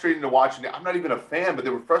frustrating to watch. And I'm not even a fan, but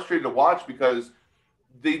they were frustrating to watch because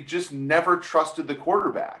they just never trusted the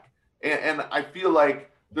quarterback. And I feel like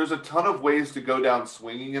there's a ton of ways to go down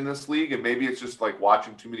swinging in this league, and maybe it's just like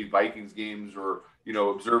watching too many Vikings games or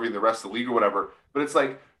observing the rest of the league or whatever. But it's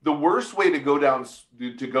like the worst way to go down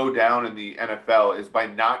in the NFL is by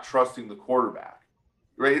not trusting the quarterback,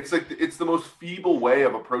 right? It's like it's the most feeble way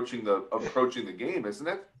of approaching the game, isn't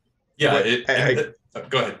it? Yeah.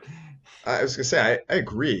 Go ahead. I was gonna say I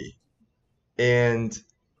agree, and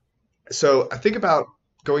so I think about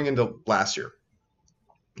going into last year,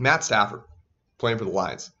 Matt Stafford playing for the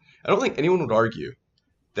Lions. I don't think anyone would argue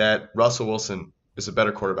that Russell Wilson is a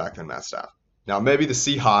better quarterback than Matt Stafford. Now, maybe the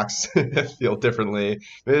Seahawks feel differently.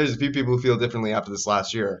 Maybe there's a few people who feel differently after this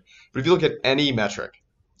last year. But if you look at any metric,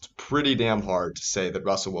 it's pretty damn hard to say that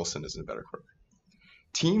Russell Wilson isn't a better quarterback.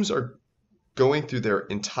 Teams are going through their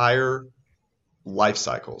entire life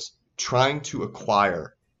cycles trying to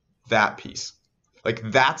acquire that piece. Like,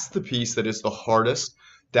 that's the piece that is the hardest.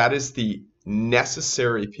 That is the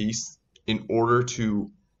necessary piece in order to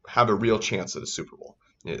have a real chance at a Super Bowl,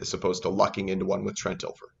 as opposed to lucking into one with Trent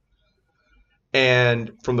Dilfer.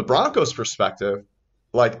 And from the Broncos' perspective,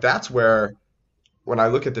 like that's where, when I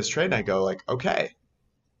look at this trade, I go like, okay,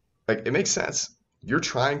 like it makes sense. You're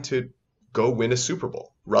trying to go win a Super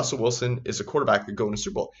Bowl. Russell Wilson is a quarterback that go win a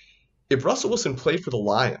Super Bowl. If Russell Wilson played for the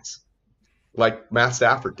Lions, like Matt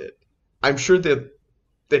Stafford did, I'm sure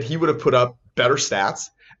that he would have put up better stats,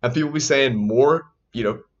 and people will be saying more,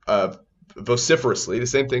 vociferously the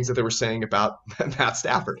same things that they were saying about Matt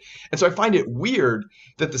Stafford. And so I find it weird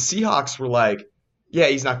that the Seahawks were like, yeah,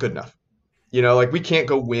 he's not good enough. Like we can't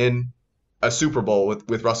go win a Super Bowl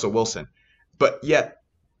with Russell Wilson. But yet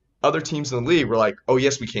other teams in the league were like, oh,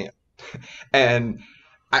 yes, we can. And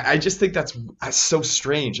I just think that's so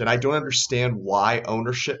strange. And I don't understand why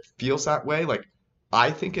ownership feels that way. Like,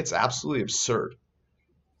 I think it's absolutely absurd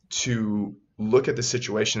to look at the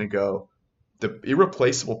situation and go, the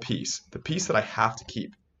irreplaceable piece, the piece that I have to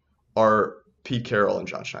keep, are Pete Carroll and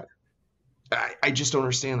John Schneider. I just don't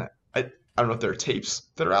understand that. I don't know if there are tapes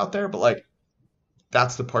that are out there, but like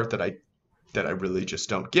that's the part that I really just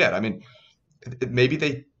don't get. I mean, maybe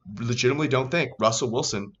they legitimately don't think Russell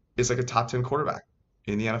Wilson is like a top 10 quarterback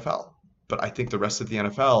in the NFL. But I think the rest of the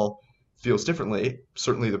NFL feels differently.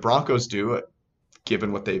 Certainly the Broncos do,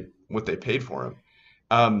 given what they paid for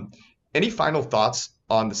him. Any final thoughts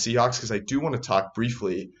on the Seahawks? Because I do want to talk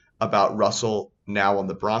briefly about Russell now on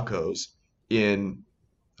the Broncos in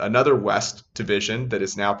another West division that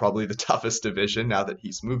is now probably the toughest division now that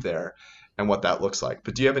he's moved there, and what that looks like.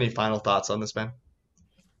 But do you have any final thoughts on this, Ben?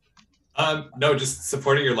 No, just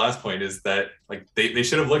supporting your last point is that like they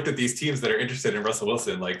should have looked at these teams that are interested in Russell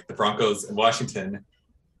Wilson, like the Broncos and Washington.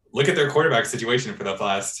 Look at their quarterback situation for the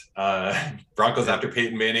last Broncos after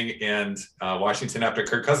Peyton Manning and Washington after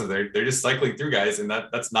Kirk Cousins. They're just cycling through guys, and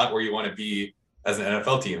that's not where you want to be as an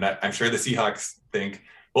NFL team. And I'm sure the Seahawks think,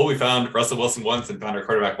 well, we found Russell Wilson once and found our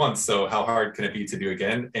quarterback once, so how hard can it be to do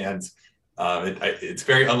again? And it's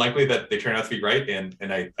very unlikely that they turn out to be right, and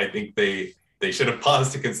I think they should have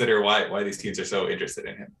paused to consider why these teams are so interested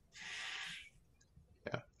in him.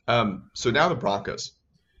 Yeah. So now the Broncos,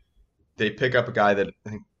 they pick up a guy that I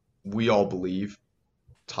think we all believe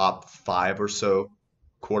top 5 or so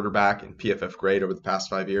quarterback in PFF grade over the past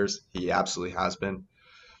 5 years. He absolutely has been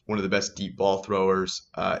one of the best deep ball throwers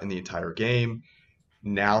in the entire game.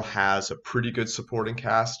 Now has a pretty good supporting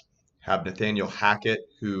cast. Have Nathaniel Hackett,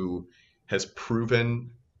 who has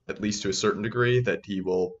proven, at least to a certain degree, that he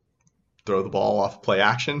will throw the ball off play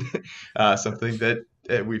action, something that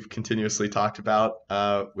we've continuously talked about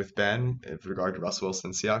with Ben with regard to Russell Wilson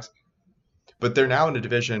and Seahawks. But they're now in a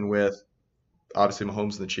division with obviously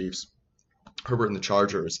Mahomes and the Chiefs, Herbert and the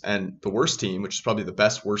Chargers, and the worst team, which is probably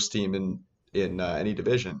the worst team in any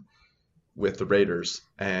division, with the Raiders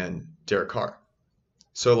and Derek Carr.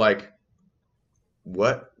 So like,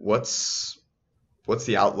 what's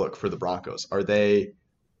the outlook for the Broncos? Are they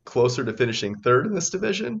closer to finishing third in this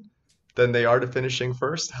division than they are to finishing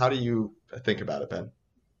first? How do you think about it, Ben?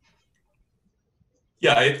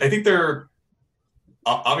 Yeah, I think they're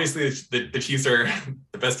obviously the Chiefs are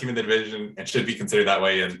the best team in the division and should be considered that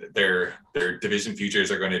way, and their division futures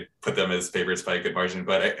are going to put them as favorites by a good margin.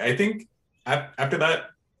 But I think after that,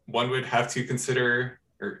 one would have to consider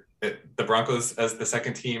the Broncos as the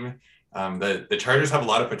second team. The Chargers have a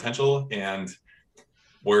lot of potential and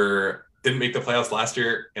didn't make the playoffs last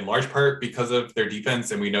year in large part because of their defense,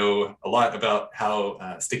 and we know a lot about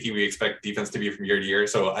how sticky we expect defense to be from year to year.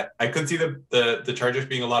 So I could see the Chargers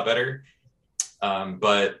being a lot better.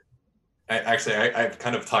 But I've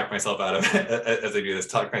kind of talked myself out of as I do this,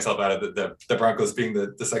 talked myself out of the Broncos being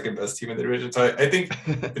the second best team in the division. So I think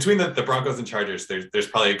between the Broncos and Chargers, there's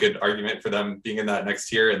probably a good argument for them being in that next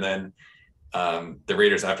tier, and then the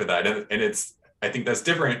Raiders after that. And I think that's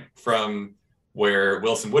different from where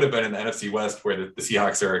Wilson would have been in the NFC West, where the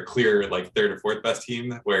Seahawks are a clear like third or fourth best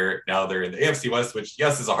team, where now they're in the AFC West, which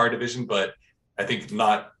yes is a hard division, but I think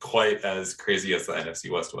not quite as crazy as the NFC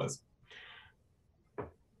West was.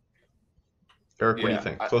 Eric, what do you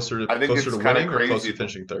think? Closer to winning or closer to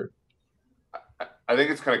finishing third? I think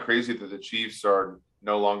it's kind of crazy that the Chiefs are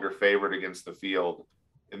no longer favored against the field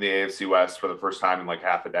in the AFC West for the first time in like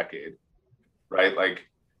half a decade, right? Like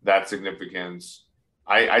that significance.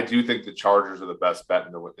 I do think the Chargers are the best bet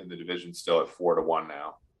in the division still at 4-1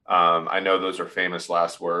 now. I know those are famous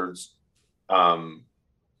last words,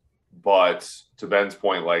 but to Ben's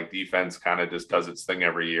point, like defense kind of just does its thing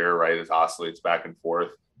every year, right? It oscillates back and forth.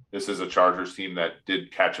 This is a Chargers team that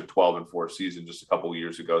did catch a 12-4 season just a couple of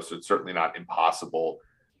years ago, so it's certainly not impossible.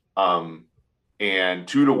 And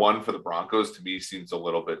 2-1 for the Broncos to me seems a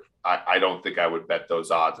little bit. I don't think I would bet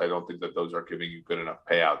those odds. I don't think that those are giving you good enough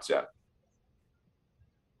payouts yet.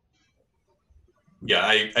 Yeah,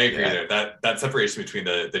 I agree there. That separation between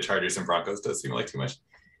the Chargers and Broncos does seem like too much.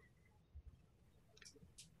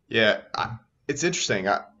 Yeah, it's interesting.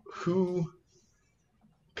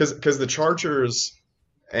 Because the Chargers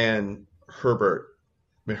and Herbert,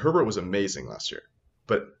 I mean, Herbert was amazing last year,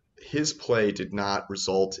 but his play did not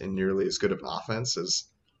result in nearly as good of an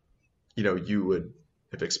offense you would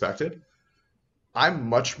have expected. I'm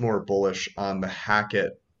much more bullish on the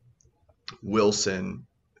Hackett Wilson,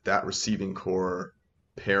 that receiving core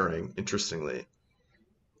pairing, interestingly,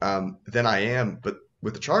 than I am, but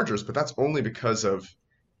with the Chargers. But that's only because of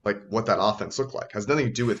like what that offense looked like. It has nothing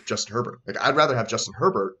to do with Justin Herbert. Like I'd rather have Justin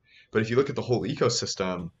Herbert, but if you look at the whole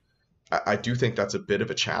ecosystem, I do think that's a bit of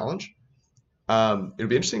a challenge. It'll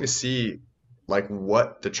be interesting to see like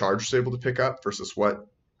what the Chargers are able to pick up versus what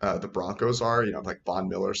the Broncos are. Like Von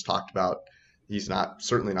Miller's talked about, he's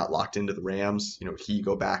certainly not locked into the Rams. Would he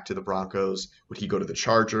go back to the Broncos? Would he go to the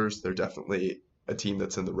Chargers? They're definitely a team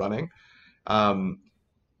that's in the running. Um,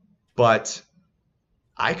 but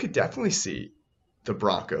I could definitely see the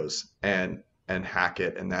Broncos and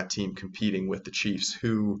Hackett and that team competing with the Chiefs,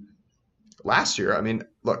 who last year, I mean,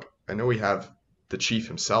 look, I know we have the Chief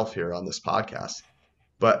himself here on this podcast,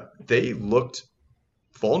 but they looked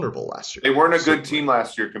vulnerable last year. They weren't a good team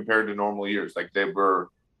last year compared to normal years. Like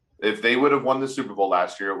if they would have won the Super Bowl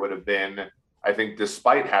last year, it would have been, I think,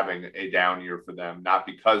 despite having a down year for them, not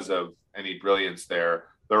because of any brilliance there.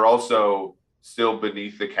 They're also still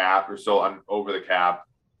beneath the cap or still over the cap.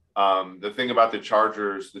 The thing about the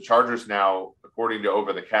Chargers now, according to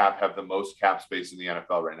Over the Cap, have the most cap space in the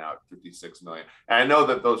NFL right now at $56 million. And I know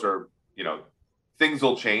that those are, things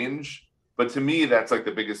will change, but to me, that's like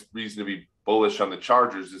the biggest reason to be bullish on the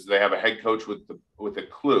Chargers is they have a head coach with a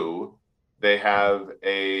clue. They have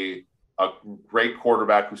a great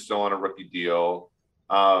quarterback who's still on a rookie deal.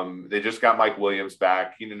 They just got Mike Williams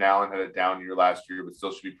back. Keenan Allen had a down year last year, but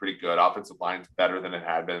still should be pretty good. Offensive line's better than it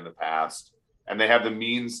had been in the past. And they have the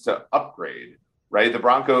means to upgrade, right? The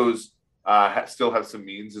Broncos still have some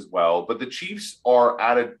means as well. But the Chiefs are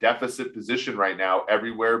at a deficit position right now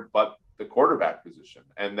everywhere but the quarterback position.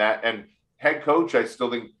 And head coach, I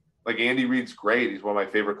still think, like Andy Reid's great. He's one of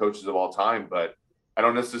my favorite coaches of all time. But I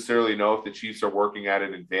don't necessarily know if the Chiefs are working at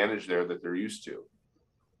an advantage there that they're used to.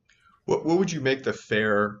 What would you make the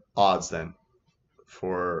fair odds then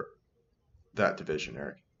for that division,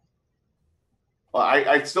 Eric? Well,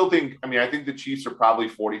 I still think, I think the Chiefs are probably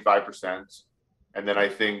 45%. And then I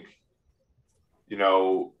think,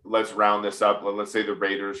 let's round this up. Let's say the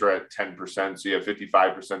Raiders are at 10%. So you have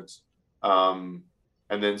 55%.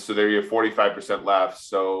 And then, so there you have 45% left.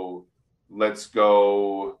 So let's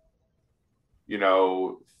go,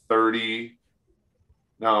 30.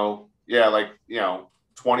 No. Yeah.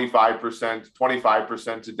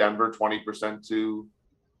 25% to Denver, 20% to,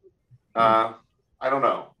 I don't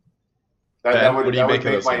know. That would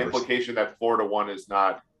make my implication that 4-1 is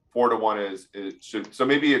not 4-1 should, so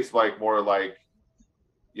maybe it's like more like,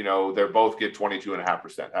 they're both get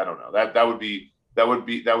 22.5%. I don't know.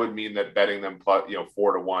 That would mean that betting them plus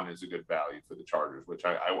 4-1 is a good value for the Chargers, which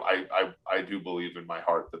I do believe in my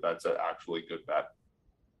heart that that's an actually good bet.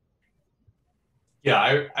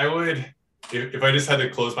 Yeah, I would, if I just had to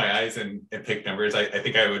close my eyes and pick numbers, I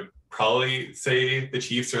think I would probably say the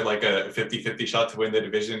Chiefs are like a 50-50 shot to win the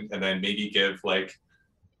division, and then maybe give like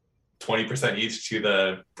 20% each to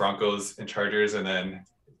the Broncos and Chargers, and then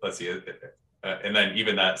let's see, and then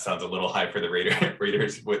even that sounds a little high for the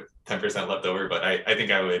Raiders with 10% left over, but I think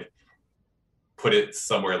I would put it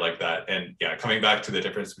somewhere like that. And yeah, coming back to the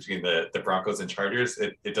difference between the Broncos and Chargers,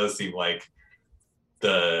 it does seem like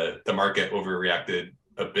the market overreacted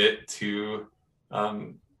a bit to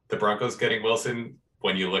the Broncos getting Wilson,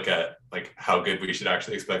 when you look at like how good we should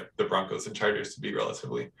actually expect the Broncos and Chargers to be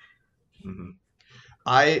relatively. Mm-hmm.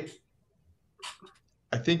 I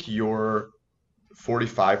think your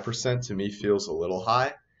 45% to me feels a little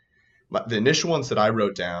high. The initial ones that I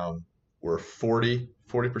wrote down were 40%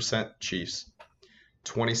 Chiefs,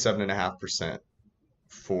 27.5%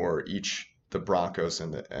 for each the Broncos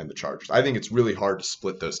and the Chargers. I think it's really hard to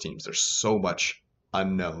split those teams. There's so much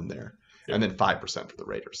unknown there. Yeah. And then 5% for the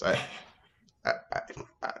Raiders.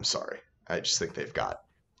 I'm sorry. I just think they've got,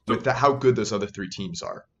 with how good those other three teams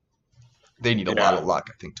are, they need a lot of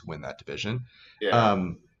luck, I think, to win that division. Yeah.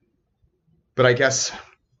 But I guess,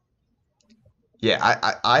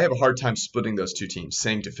 I have a hard time splitting those two teams,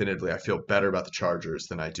 saying definitively I feel better about the Chargers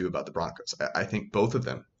than I do about the Broncos. I think both of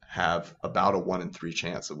them have about a 1 in 3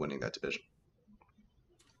 chance of winning that division.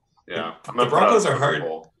 Yeah. The Broncos are hard.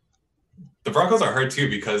 The Broncos are hard too,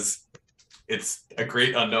 because it's a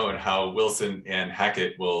great unknown how Wilson and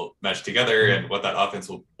Hackett will mesh together and what that offense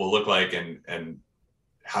will look like, and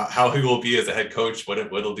how he will be as a head coach, what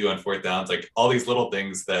he'll do on fourth downs, like all these little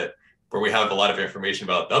things that where we have a lot of information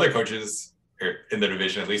about the other coaches in the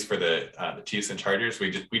division, at least for the Chiefs and Chargers.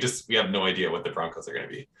 We have no idea what the Broncos are going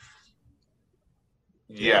to be.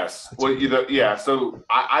 Yes. Well, So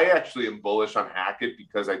I actually am bullish on Hackett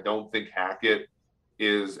because I don't think Hackett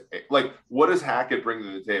is like, what does Hackett bring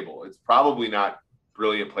to the table? It's probably not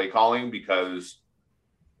brilliant play calling because,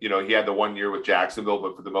 you know, he had the 1 year with Jacksonville,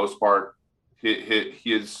 but for the most part,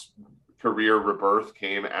 his career rebirth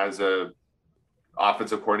came as a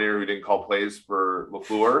offensive coordinator who didn't call plays for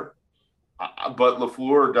LaFleur. But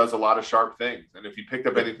LaFleur does a lot of sharp things. And if you picked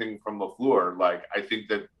up anything from LaFleur, like, I think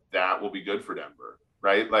that will be good for Denver,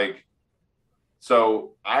 right? Like,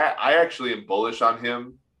 so I actually am bullish on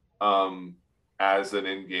him as an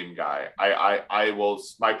in-game guy. I will,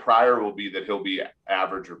 my prior will be that he'll be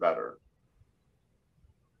average or better.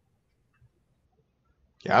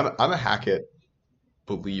 Yeah, I'm a Hackett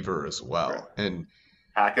believer as well. Right. And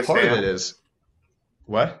Hackistan? part of it is,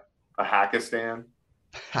 what? A Hackistan?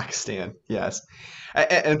 Pakistan, yes.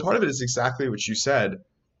 And part of it is exactly what you said.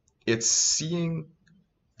 It's seeing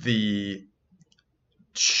the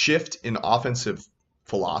shift in offensive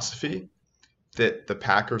philosophy that the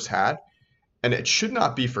Packers had, and it should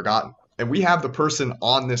not be forgotten. And we have the person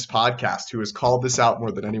on this podcast who has called this out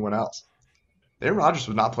more than anyone else. Aaron Rodgers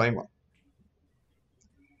was not playing well.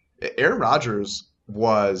 Aaron Rodgers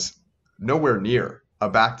was nowhere near a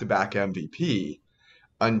back-to-back MVP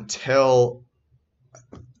until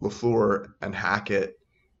LaFleur and Hackett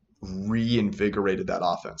reinvigorated that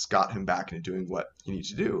offense, got him back into doing what you need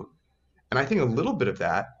to do. And I think a little bit of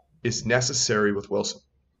that is necessary with Wilson.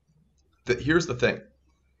 Here's the thing.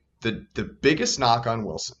 The biggest knock on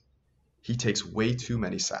Wilson, he takes way too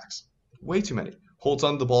many sacks. Way too many. Holds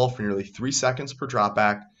on to the ball for nearly 3 seconds per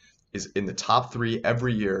dropback, is in the top 3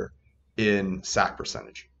 every year in sack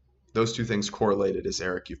percentage. Those two things correlated, as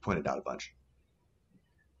Eric, you've pointed out a bunch.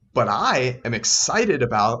 But I am excited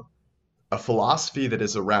about a philosophy that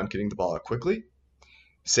is around getting the ball out quickly,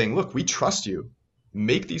 saying, look, we trust you.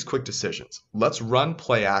 Make these quick decisions. Let's run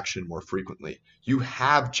play action more frequently. You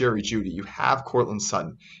have Jerry Jeudy. You have Cortland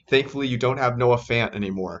Sutton. Thankfully, you don't have Noah Fant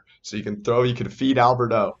anymore, so you can feed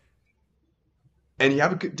Alberto. And you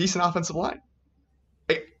have a decent offensive line.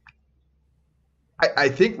 I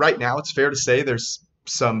think right now it's fair to say there's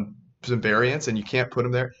some variance and you can't put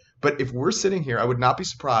them there. But if we're sitting here, I would not be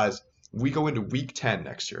surprised we go into week 10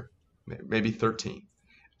 next year, maybe 13.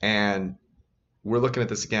 And we're looking at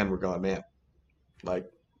this again. We're going, man, like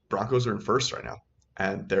Broncos are in first right now,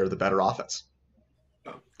 and they're the better offense.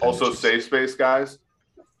 Also, safe space, guys.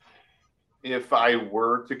 If I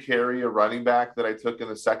were to carry a running back that I took in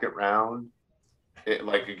the second round,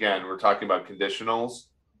 again, we're talking about conditionals.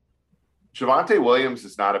 Javonte Williams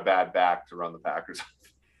is not a bad back to run the Packers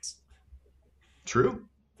offense. True.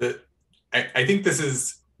 I think this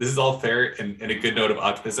is all fair and a good note of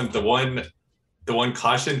optimism. The one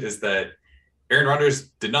caution is that Aaron Rodgers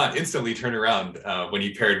did not instantly turn around when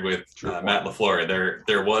he paired with Matt LaFleur.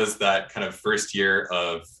 There was that kind of first year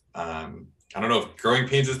of I don't know if growing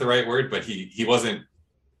pains is the right word, but he wasn't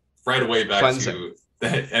right away back cleansing to the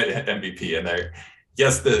MVP. And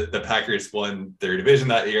the Packers won their division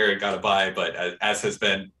that year and got a bye, but as has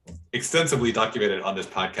been extensively documented on this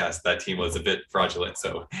podcast, that team was a bit fraudulent.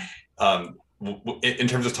 So in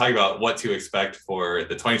terms of talking about what to expect for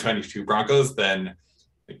the 2022 Broncos, then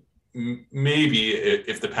maybe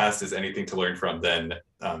if the past is anything to learn from, then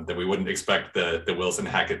we wouldn't expect the Wilson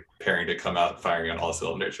Hackett pairing to come out firing on all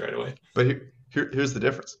cylinders right away. But here's the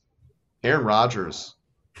difference. Aaron Rodgers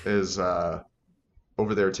is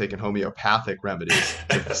over there taking homeopathic remedies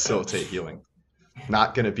to facilitate healing.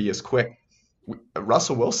 Not going to be as quick.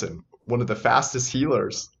 Russell Wilson, one of the fastest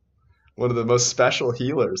healers, one of the most special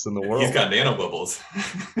healers in the world. He's got nanobubbles.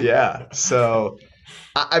 Yeah. So,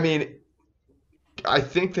 I mean, I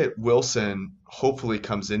think that Wilson hopefully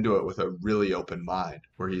comes into it with a really open mind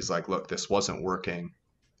where he's like, look, this wasn't working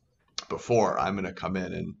before. I'm going to come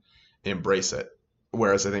in and embrace it.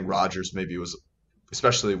 Whereas I think Rodgers maybe was,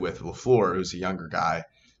 especially with LaFleur, who's a younger guy,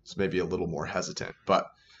 is maybe a little more hesitant. But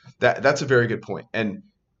that's a very good point. And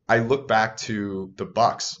I look back to the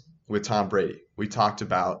Bucs with Tom Brady. We talked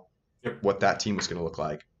about what that team was going to look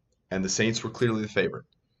like. And the Saints were clearly the favorite.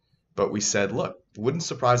 But we said, look, wouldn't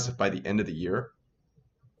surprise us if by the end of the year,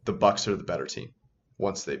 the Bucs are the better team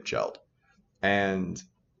once they've gelled. And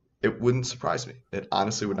it wouldn't surprise me. It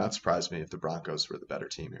honestly would not surprise me if the Broncos were the better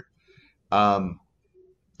team here.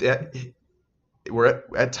 We're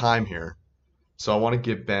at time here, so I want to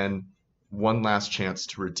give Ben one last chance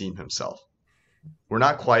to redeem himself. We're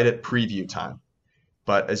not quite at preview time,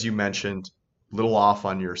 but as you mentioned, a little off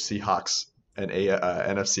on your Seahawks and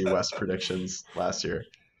NFC West predictions last year.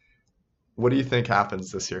 What do you think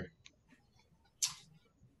happens this year?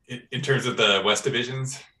 In terms of the West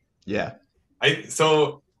divisions? Yeah. It's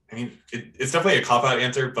definitely a cop-out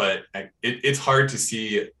answer, but it's hard to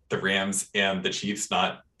see the Rams and the Chiefs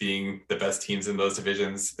not being the best teams in those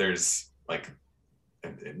divisions. There's like,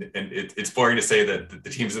 and it's boring to say that the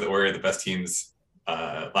teams that were the best teams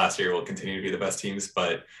last year will continue to be the best teams,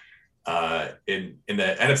 but in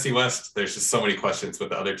the NFC West, there's just so many questions with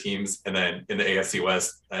the other teams, and then in the AFC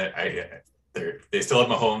West, they still have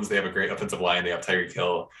Mahomes. They have a great offensive line. They have Tyreek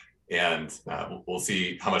Hill, and we'll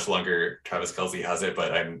see how much longer Travis Kelce has it.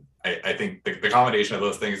 But I think the combination of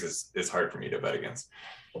those things is hard for me to bet against.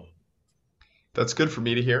 That's good for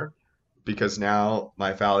me to hear, because now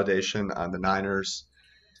my validation on the Niners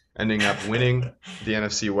ending up winning the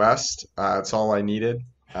NFC West, it's all I needed.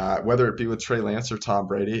 Whether it be with Trey Lance or Tom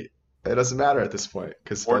Brady, it doesn't matter at this point.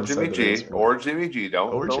 Or Jimmy G.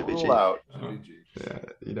 Don't rule out Jimmy G. Yeah,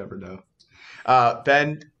 you never know.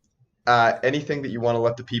 Ben, anything that you want to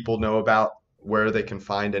let the people know about, where they can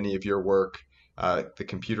find any of your work? The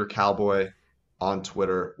Computer Cowboy on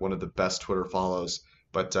Twitter, one of the best Twitter follows.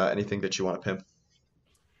 But anything that you want to pimp?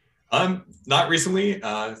 Not recently.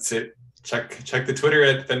 So check the Twitter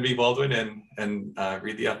at Baldwin and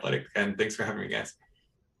read The Athletic. And thanks for having me, guys.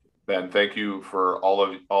 Ben, thank you for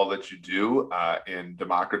all that you do in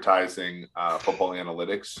democratizing football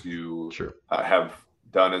analytics. You have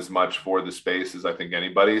done as much for the space as I think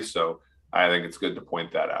anybody. So I think it's good to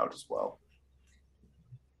point that out as well.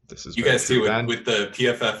 This is you guys too with the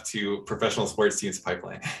PFF to professional sports teams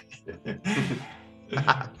pipeline.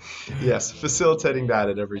 Yes, facilitating that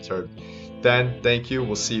at every turn. Ben, thank you.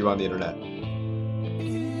 We'll see you on the internet.